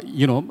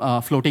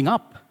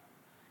up,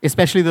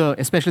 especially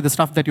the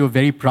stuff that you're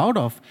very proud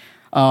of,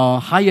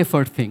 high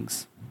effort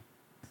things.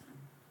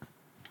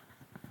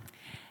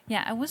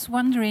 Yeah, I was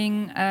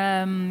wondering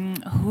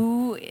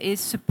who is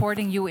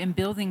supporting you in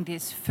building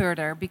this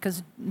further?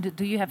 Because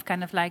do you have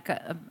kind of like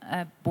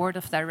a board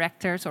of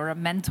directors or a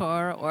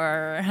mentor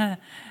or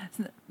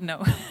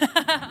no?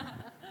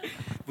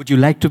 Would you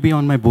like to be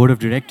on my board of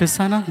directors,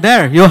 Sana?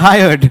 There, you're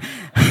hired.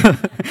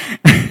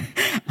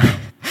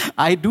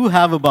 I do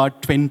have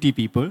about 20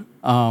 people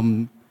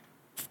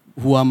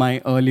who are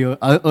my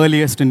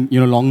earliest and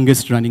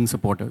longest running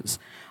supporters.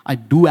 I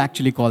do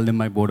actually call them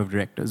my board of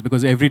directors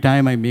because every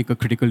time I make a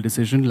critical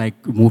decision, like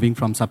moving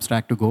from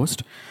Substack to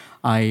Ghost,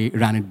 I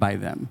ran it by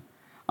them.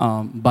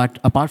 But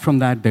apart from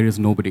that, there is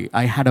nobody.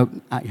 I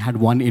had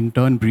one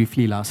intern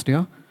briefly last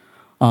year.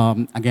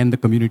 Again, the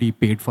community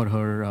paid for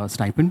her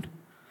stipend.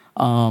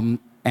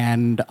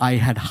 And I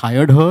had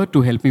hired her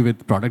to help me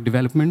with product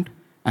development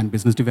and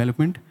business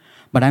development.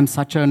 But I'm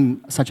such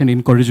an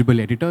incorrigible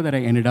editor that I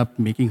ended up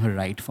making her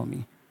write for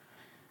me.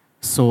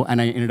 And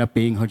I ended up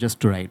paying her just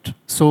to write.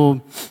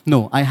 So,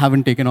 no, I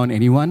haven't taken on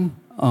anyone.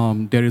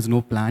 There is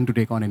no plan to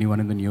take on anyone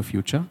in the near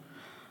future.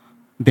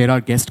 There are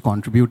guest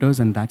contributors,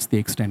 and that's the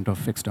extent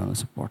of external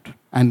support.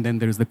 And then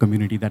there is the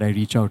community that I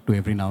reach out to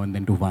every now and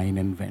then to whine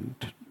and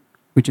vent,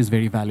 which is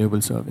very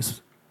valuable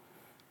service.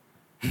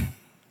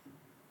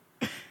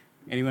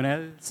 Anyone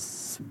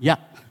else? Yeah.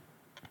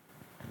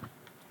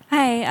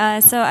 Hi,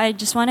 so I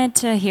just wanted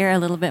to hear a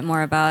little bit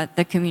more about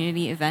the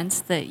community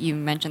events that you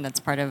mentioned that's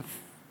part of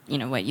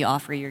what you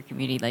offer your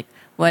community. Like,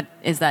 what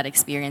is that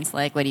experience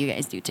like? What do you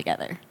guys do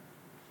together?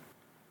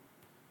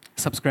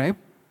 Subscribe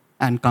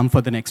and come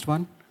for the next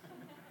one.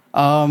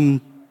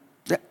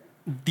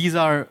 These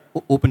are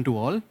open to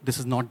all. This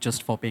is not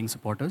just for paying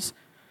supporters.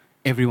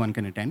 Everyone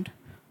can attend.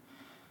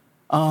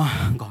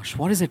 Gosh,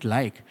 what is it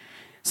like?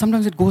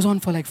 Sometimes it goes on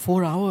for like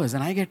 4 hours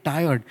and I get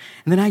tired.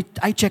 And then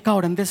I check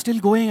out and they're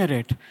still going at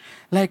it.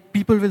 Like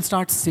people will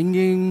start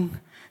singing,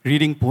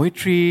 reading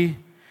poetry.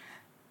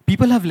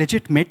 People have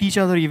legit met each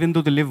other even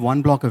though they live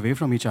 1 block away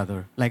from each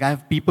other. Like I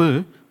have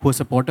people who are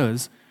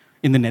supporters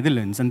in the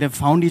Netherlands and they've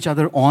found each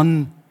other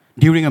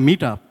during a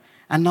meetup.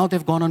 And now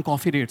they've gone on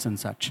coffee dates and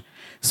such.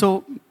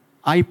 So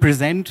I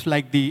present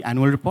like the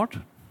annual report.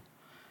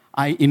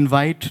 I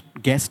invite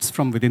guests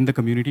from within the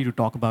community to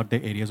talk about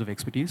their areas of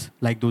expertise,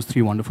 like those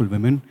 3 wonderful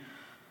women.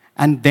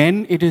 And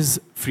then it is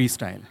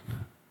freestyle,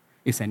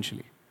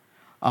 essentially.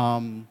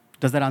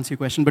 Does that answer your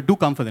question? But do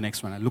come for the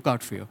next one. I'll look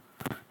out for you.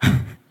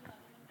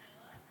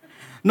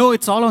 No,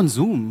 it's all on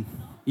Zoom.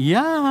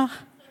 Yeah.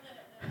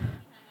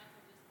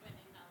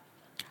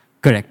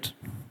 Correct.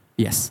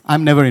 Yes.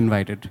 I'm never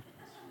invited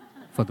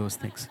for those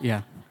things.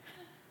 Yeah.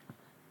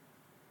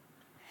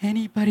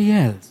 Anybody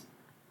else?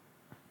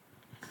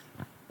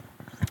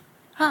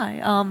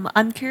 Hi,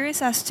 I'm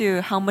curious as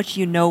to how much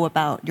you know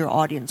about your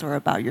audience or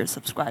about your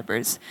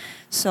subscribers.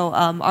 So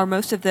are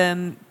most of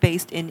them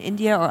based in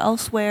India or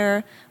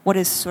elsewhere? What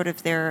is sort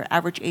of their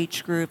average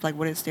age group? Like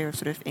what is their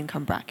sort of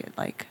income bracket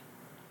like?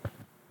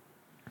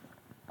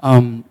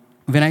 When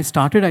I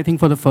started, I think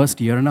for the first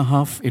year and a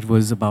half, it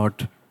was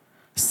about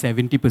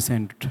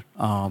 70%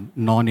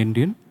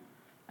 non-Indian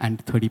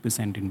and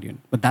 30%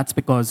 Indian. But that's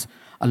because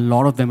a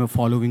lot of them are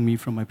following me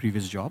from my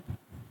previous job.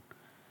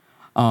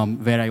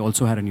 Where I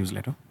also had a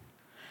newsletter.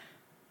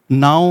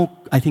 Now,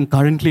 I think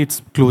currently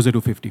it's closer to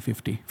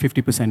 50-50.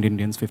 50%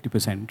 Indians,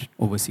 50%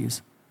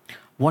 overseas.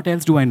 What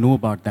else do I know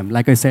about them?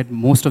 Like I said,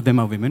 most of them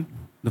are women.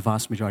 The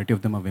vast majority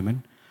of them are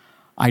women.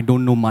 I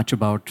don't know much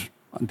about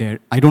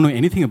I don't know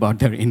anything about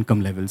their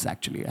income levels,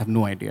 actually. I have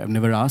no idea. I've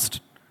never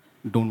asked,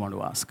 don't want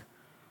to ask.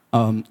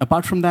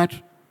 Apart from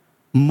that,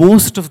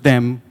 most of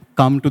them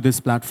come to this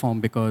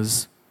platform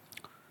because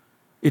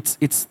it's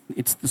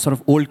the sort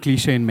of old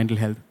cliche in mental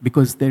health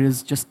because there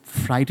is just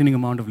frightening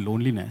amount of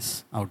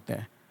loneliness out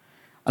there.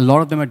 A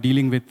lot of them are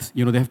dealing with,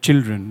 they have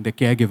children, they're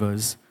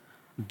caregivers.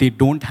 They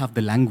don't have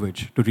the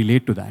language to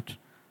relate to that.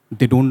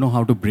 They don't know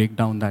how to break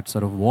down that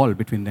sort of wall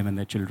between them and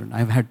their children.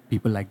 I've had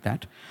people like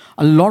that.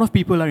 A lot of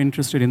people are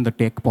interested in the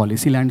tech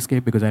policy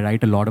landscape because I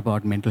write a lot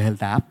about mental health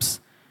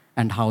apps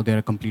and how they're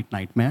a complete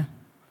nightmare,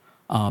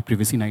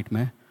 privacy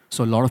nightmare.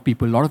 So a lot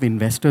of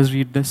investors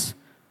read this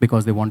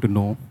because they want to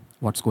know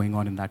what's going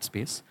on in that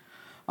space.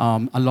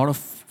 A lot of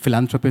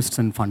philanthropists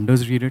and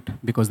funders read it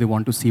because they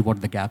want to see what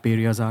the gap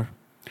areas are.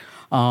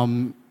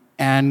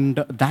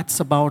 And that's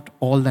about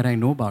all that I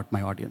know about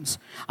my audience.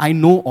 I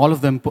know all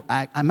of them.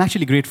 I'm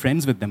actually great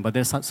friends with them, but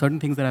there's certain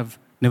things that I've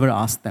never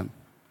asked them.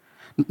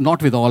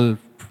 Not with all,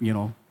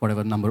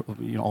 whatever number,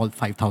 all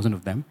 5,000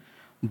 of them.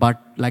 But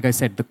like I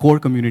said, the core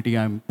community,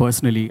 I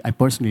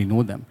personally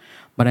know them.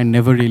 But I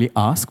never really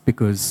ask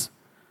because,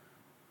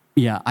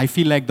 I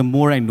feel like the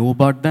more I know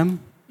about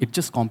them, it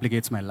just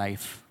complicates my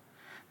life.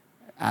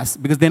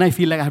 Because then I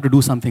feel like I have to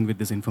do something with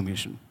this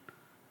information.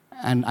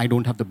 And I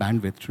don't have the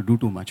bandwidth to do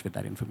too much with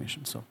that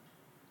information. So,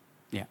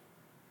 yeah.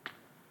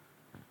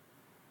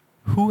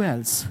 Who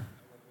else?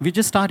 We're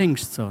just starting,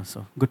 sir,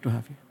 so good to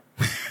have you.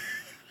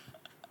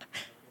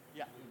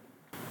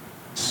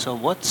 So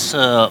what's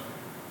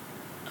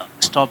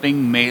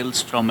stopping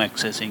males from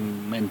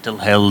accessing mental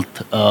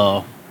health,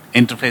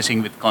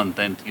 interfacing with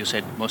content? You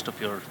said most of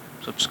your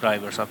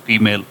subscribers are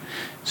female.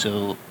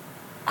 So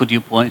could you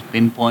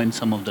pinpoint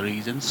some of the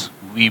reasons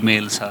we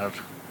males are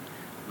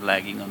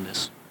lagging on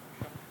this?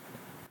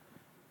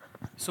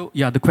 So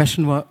the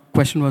question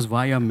was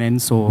why are men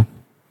so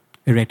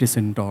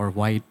reticent, or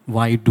why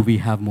do we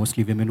have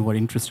mostly women who are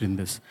interested in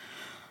this?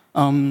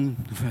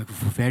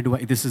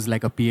 This is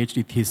like a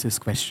PhD thesis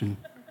question,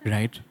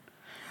 right?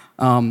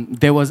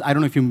 There was, I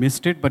don't know if you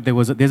missed it, but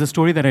there's a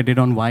story that I did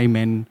on why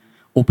men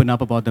open up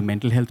about the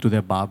mental health to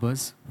their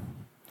barbers.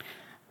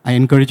 I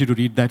encourage you to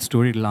read that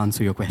story, it'll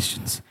answer your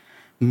questions.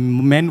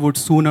 Men would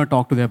sooner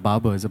talk to their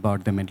barbers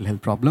about their mental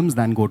health problems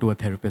than go to a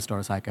therapist or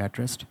a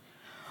psychiatrist.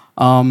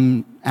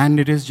 And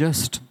it is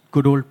just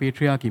good old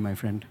patriarchy, my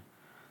friend.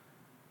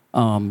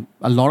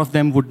 A lot of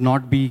them would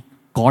not be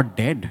caught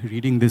dead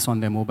reading this on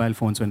their mobile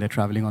phones when they're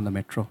traveling on the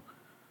metro.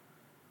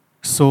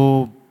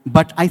 So,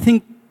 but I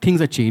think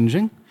things are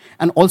changing.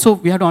 And also,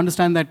 we have to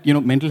understand that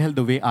mental health,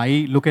 the way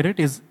I look at it,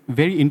 is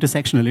very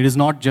intersectional. It is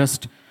not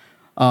just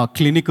a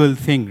clinical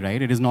thing,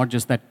 right? It is not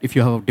just that if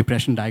you have a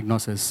depression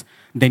diagnosis,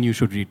 then you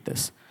should read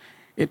this.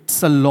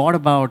 It's a lot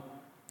about,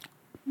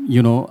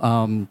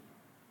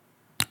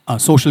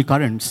 social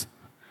currents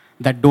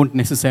that don't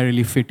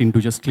necessarily fit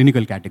into just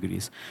clinical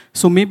categories.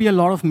 So maybe a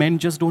lot of men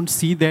just don't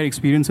see their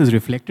experiences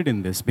reflected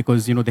in this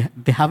because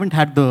they haven't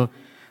had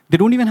they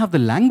don't even have the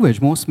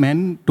language. Most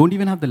men don't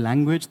even have the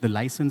language, the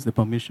license, the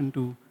permission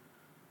to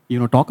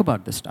talk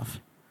about this stuff.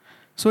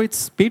 So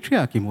it's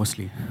patriarchy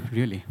mostly,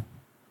 really.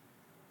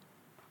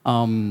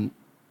 And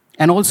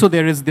also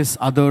there is this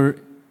other,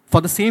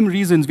 for the same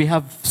reasons, we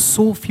have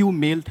so few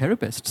male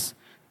therapists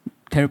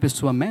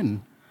who are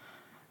men.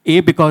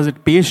 Because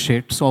it pays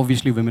shit, so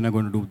obviously women are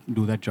going to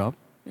do that job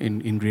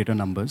in greater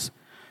numbers.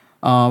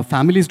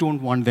 Families don't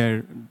want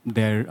their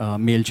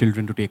male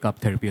children to take up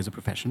therapy as a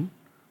profession.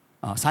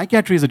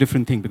 Psychiatry is a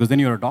different thing because then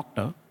you're a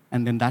doctor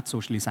and then that's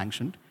socially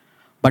sanctioned.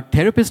 But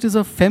therapist is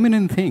a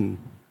feminine thing.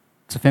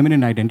 It's a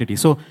feminine identity.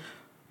 So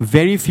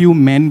very few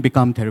men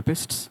become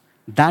therapists.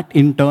 That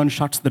in turn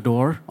shuts the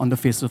door on the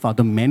faces of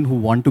other men who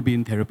want to be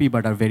in therapy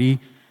but are very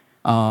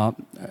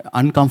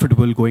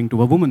uncomfortable going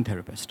to a woman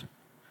therapist.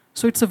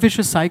 So it's a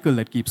vicious cycle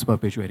that keeps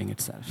perpetuating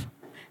itself.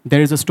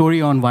 There is a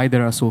story on why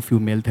there are so few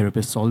male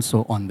therapists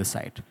also on the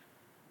site.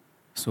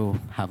 So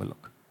have a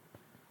look.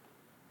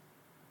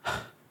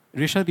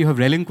 Rishad, you have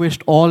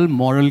relinquished all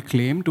moral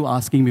claim to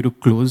asking me to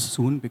close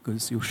soon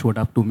because you showed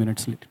up 2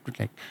 minutes late,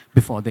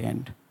 before the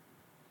end.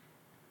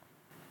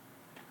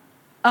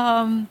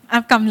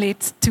 I've come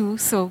late too,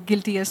 so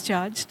guilty as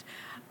charged.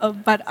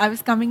 But I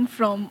was coming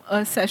from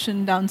a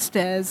session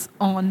downstairs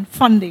on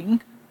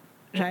funding,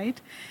 right?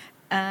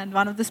 And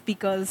one of the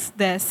speakers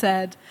there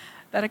said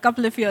that a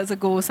couple of years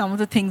ago, some of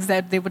the things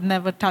that they would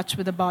never touch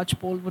with a barge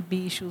pole would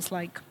be issues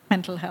like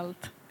mental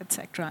health,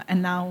 etc.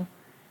 And now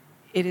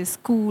it is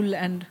cool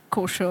and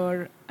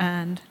kosher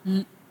and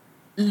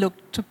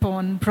looked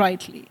upon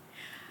brightly.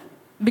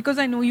 Because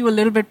I know you a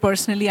little bit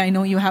personally, I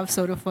know you have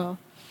sort of a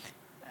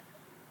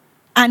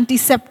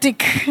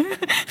antiseptic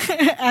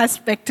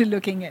aspect to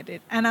looking at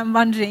it. And I'm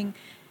wondering,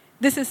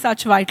 this is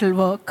such vital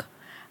work.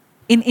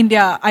 In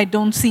India, I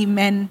don't see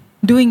men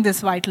doing this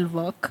vital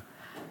work.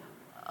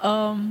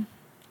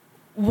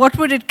 What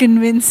would it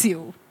convince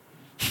you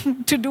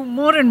to do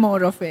more and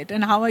more of it?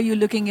 And how are you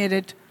looking at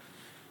it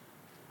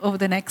over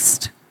the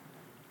next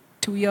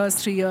 2 years,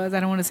 3 years? I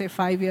don't want to say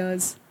 5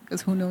 years,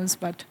 because who knows,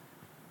 but...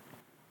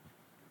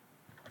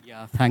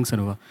 Yeah, thanks,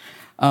 Anuva.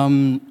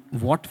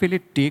 What will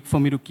it take for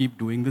me to keep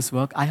doing this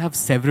work? I have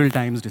several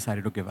times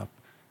decided to give up.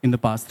 In the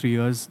past 3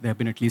 years, there have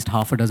been at least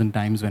half a dozen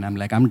times when I'm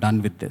like, I'm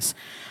done with this.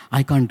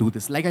 I can't do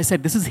this. Like I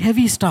said, this is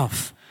heavy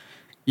stuff.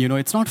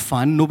 It's not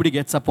fun. Nobody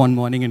gets up one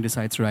morning and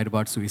decides to write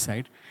about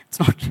suicide. It's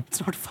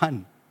not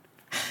fun.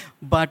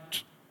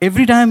 But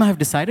every time I've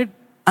decided,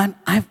 and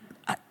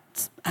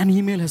an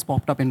email has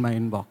popped up in my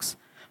inbox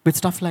with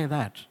stuff like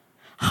that.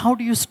 How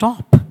do you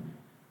stop?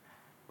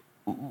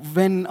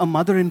 When a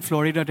mother in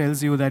Florida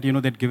tells you that,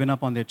 they'd given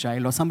up on their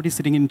child, or somebody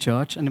sitting in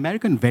church, an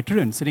American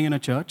veteran sitting in a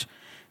church,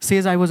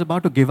 says, I was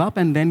about to give up,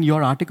 and then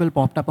your article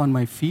popped up on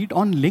my feed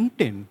on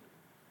LinkedIn.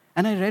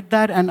 And I read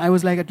that, and I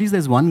was like, at least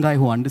there's one guy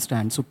who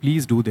understands, so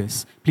please do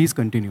this. Please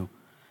continue.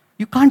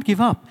 You can't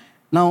give up.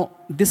 Now,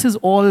 this is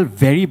all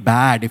very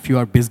bad if you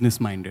are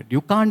business-minded.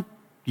 You can't,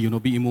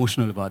 be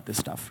emotional about this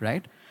stuff,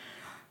 right?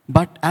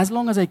 But as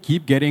long as I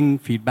keep getting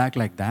feedback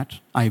like that,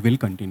 I will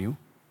continue.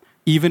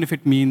 Even if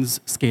it means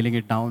scaling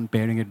it down,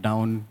 paring it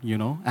down,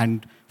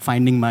 and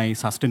finding my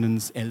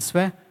sustenance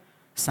elsewhere,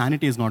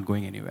 sanity is not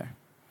going anywhere.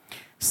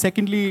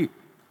 Secondly,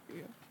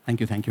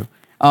 thank you.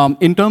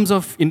 In terms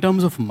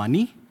of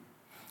money,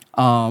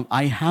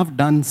 I have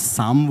done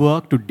some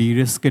work to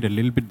de-risk it a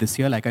little bit this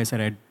year. Like I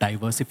said, I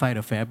diversified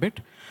a fair bit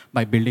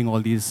by building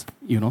all these,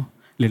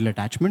 little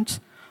attachments.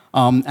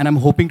 And I'm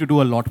hoping to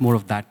do a lot more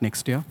of that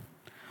next year.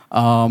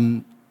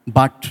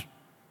 But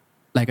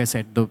like I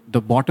said,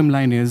 the bottom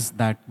line is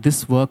that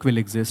this work will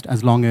exist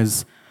as long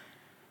as,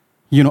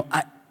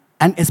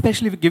 and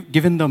especially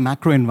given the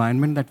macro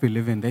environment that we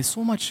live in, there's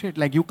so much shit.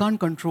 Like, you can't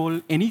control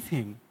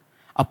anything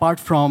apart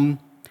from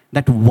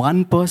that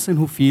one person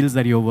who feels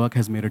that your work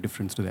has made a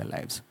difference to their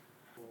lives.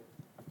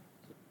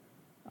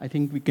 I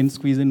think we can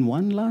squeeze in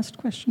one last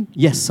question.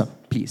 Yes, sir,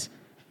 please.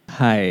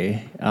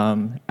 Hi.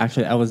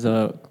 Actually, I was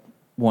the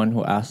one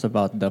who asked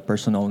about the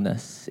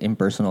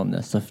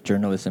impersonalness of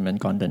journalism and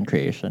content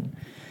creation.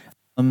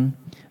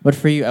 But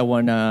for you, I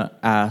want to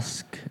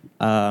ask,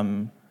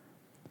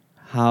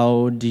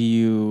 how do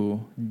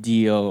you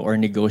deal or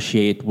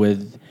negotiate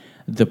with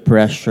the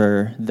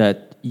pressure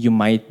that you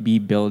might be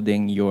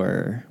building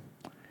your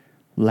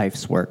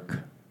life's work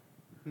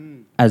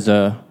as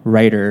a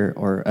writer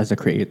or as a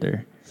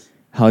creator?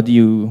 How do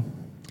you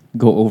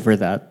go over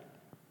that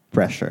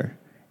pressure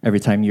every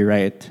time you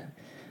write?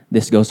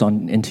 This goes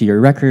on into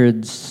your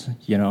records,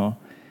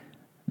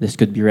 this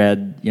could be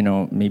read,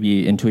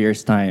 maybe in 2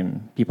 years'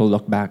 time, people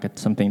look back at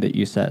something that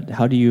you said.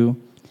 How do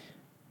you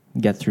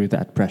get through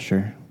that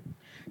pressure?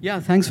 Yeah,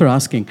 thanks for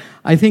asking.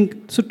 I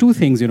think, so two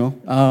things,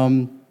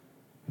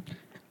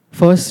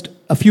 First,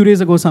 a few days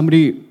ago,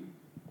 somebody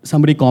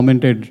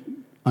commented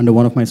under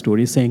one of my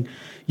stories saying,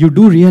 you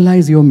do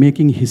realize you're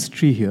making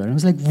history here. And I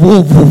was like,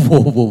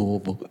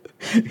 whoa.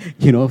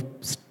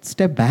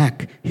 Step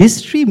back.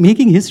 History,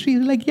 making history?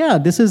 Like, yeah,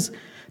 this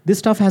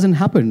stuff hasn't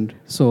happened.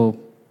 So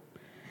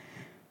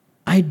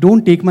I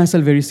don't take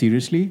myself very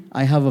seriously.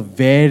 I have a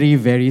very,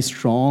 very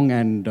strong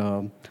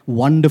and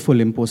wonderful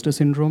imposter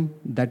syndrome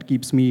that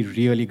keeps me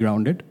really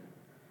grounded.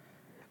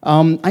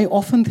 I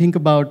often think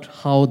about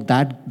how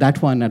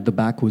that one at the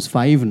back who's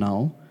 5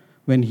 now,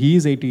 when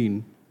he's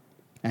 18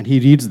 and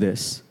he reads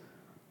this,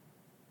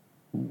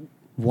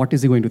 what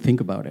is he going to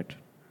think about it?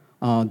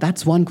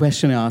 That's one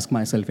question I ask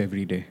myself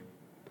every day.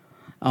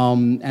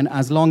 And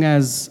as long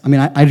as,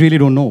 I really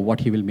don't know what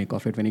he will make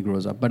of it when he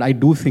grows up, but I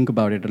do think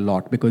about it a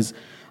lot because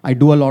I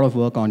do a lot of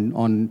work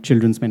on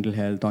children's mental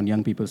health, on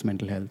young people's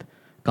mental health,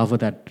 cover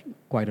that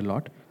quite a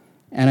lot.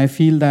 And I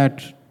feel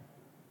that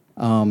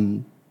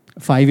 5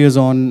 years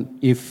on,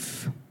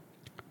 if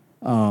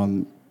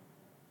a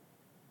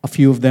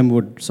few of them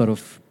would sort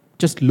of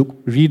just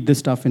read this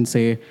stuff and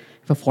say,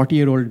 if a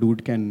 40-year-old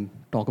dude can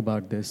talk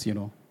about this,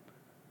 and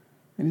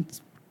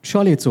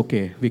surely it's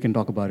okay, we can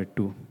talk about it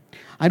too.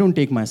 I don't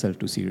take myself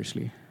too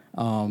seriously.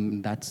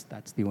 That's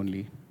the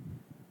only.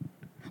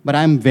 But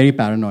I'm very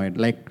paranoid,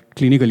 like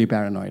clinically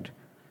paranoid.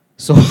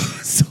 So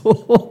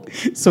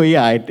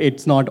yeah,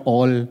 it's not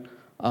all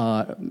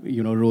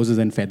roses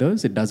and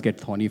feathers. It does get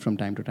thorny from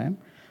time to time.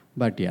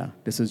 But yeah,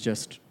 this is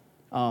just.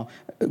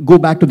 Go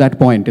back to that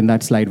point in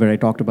that slide where I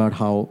talked about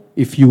how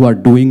if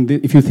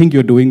you think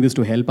you're doing this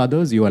to help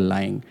others, you are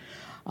lying.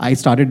 I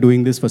started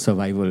doing this for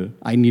survival.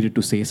 I needed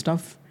to say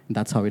stuff.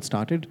 That's how it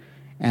started.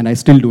 And I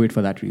still do it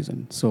for that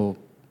reason. So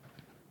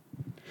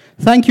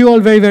thank you all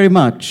very, very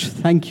much.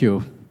 Thank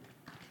you.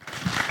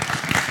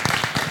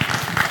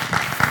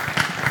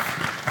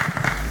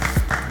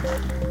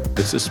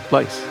 This is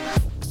Place.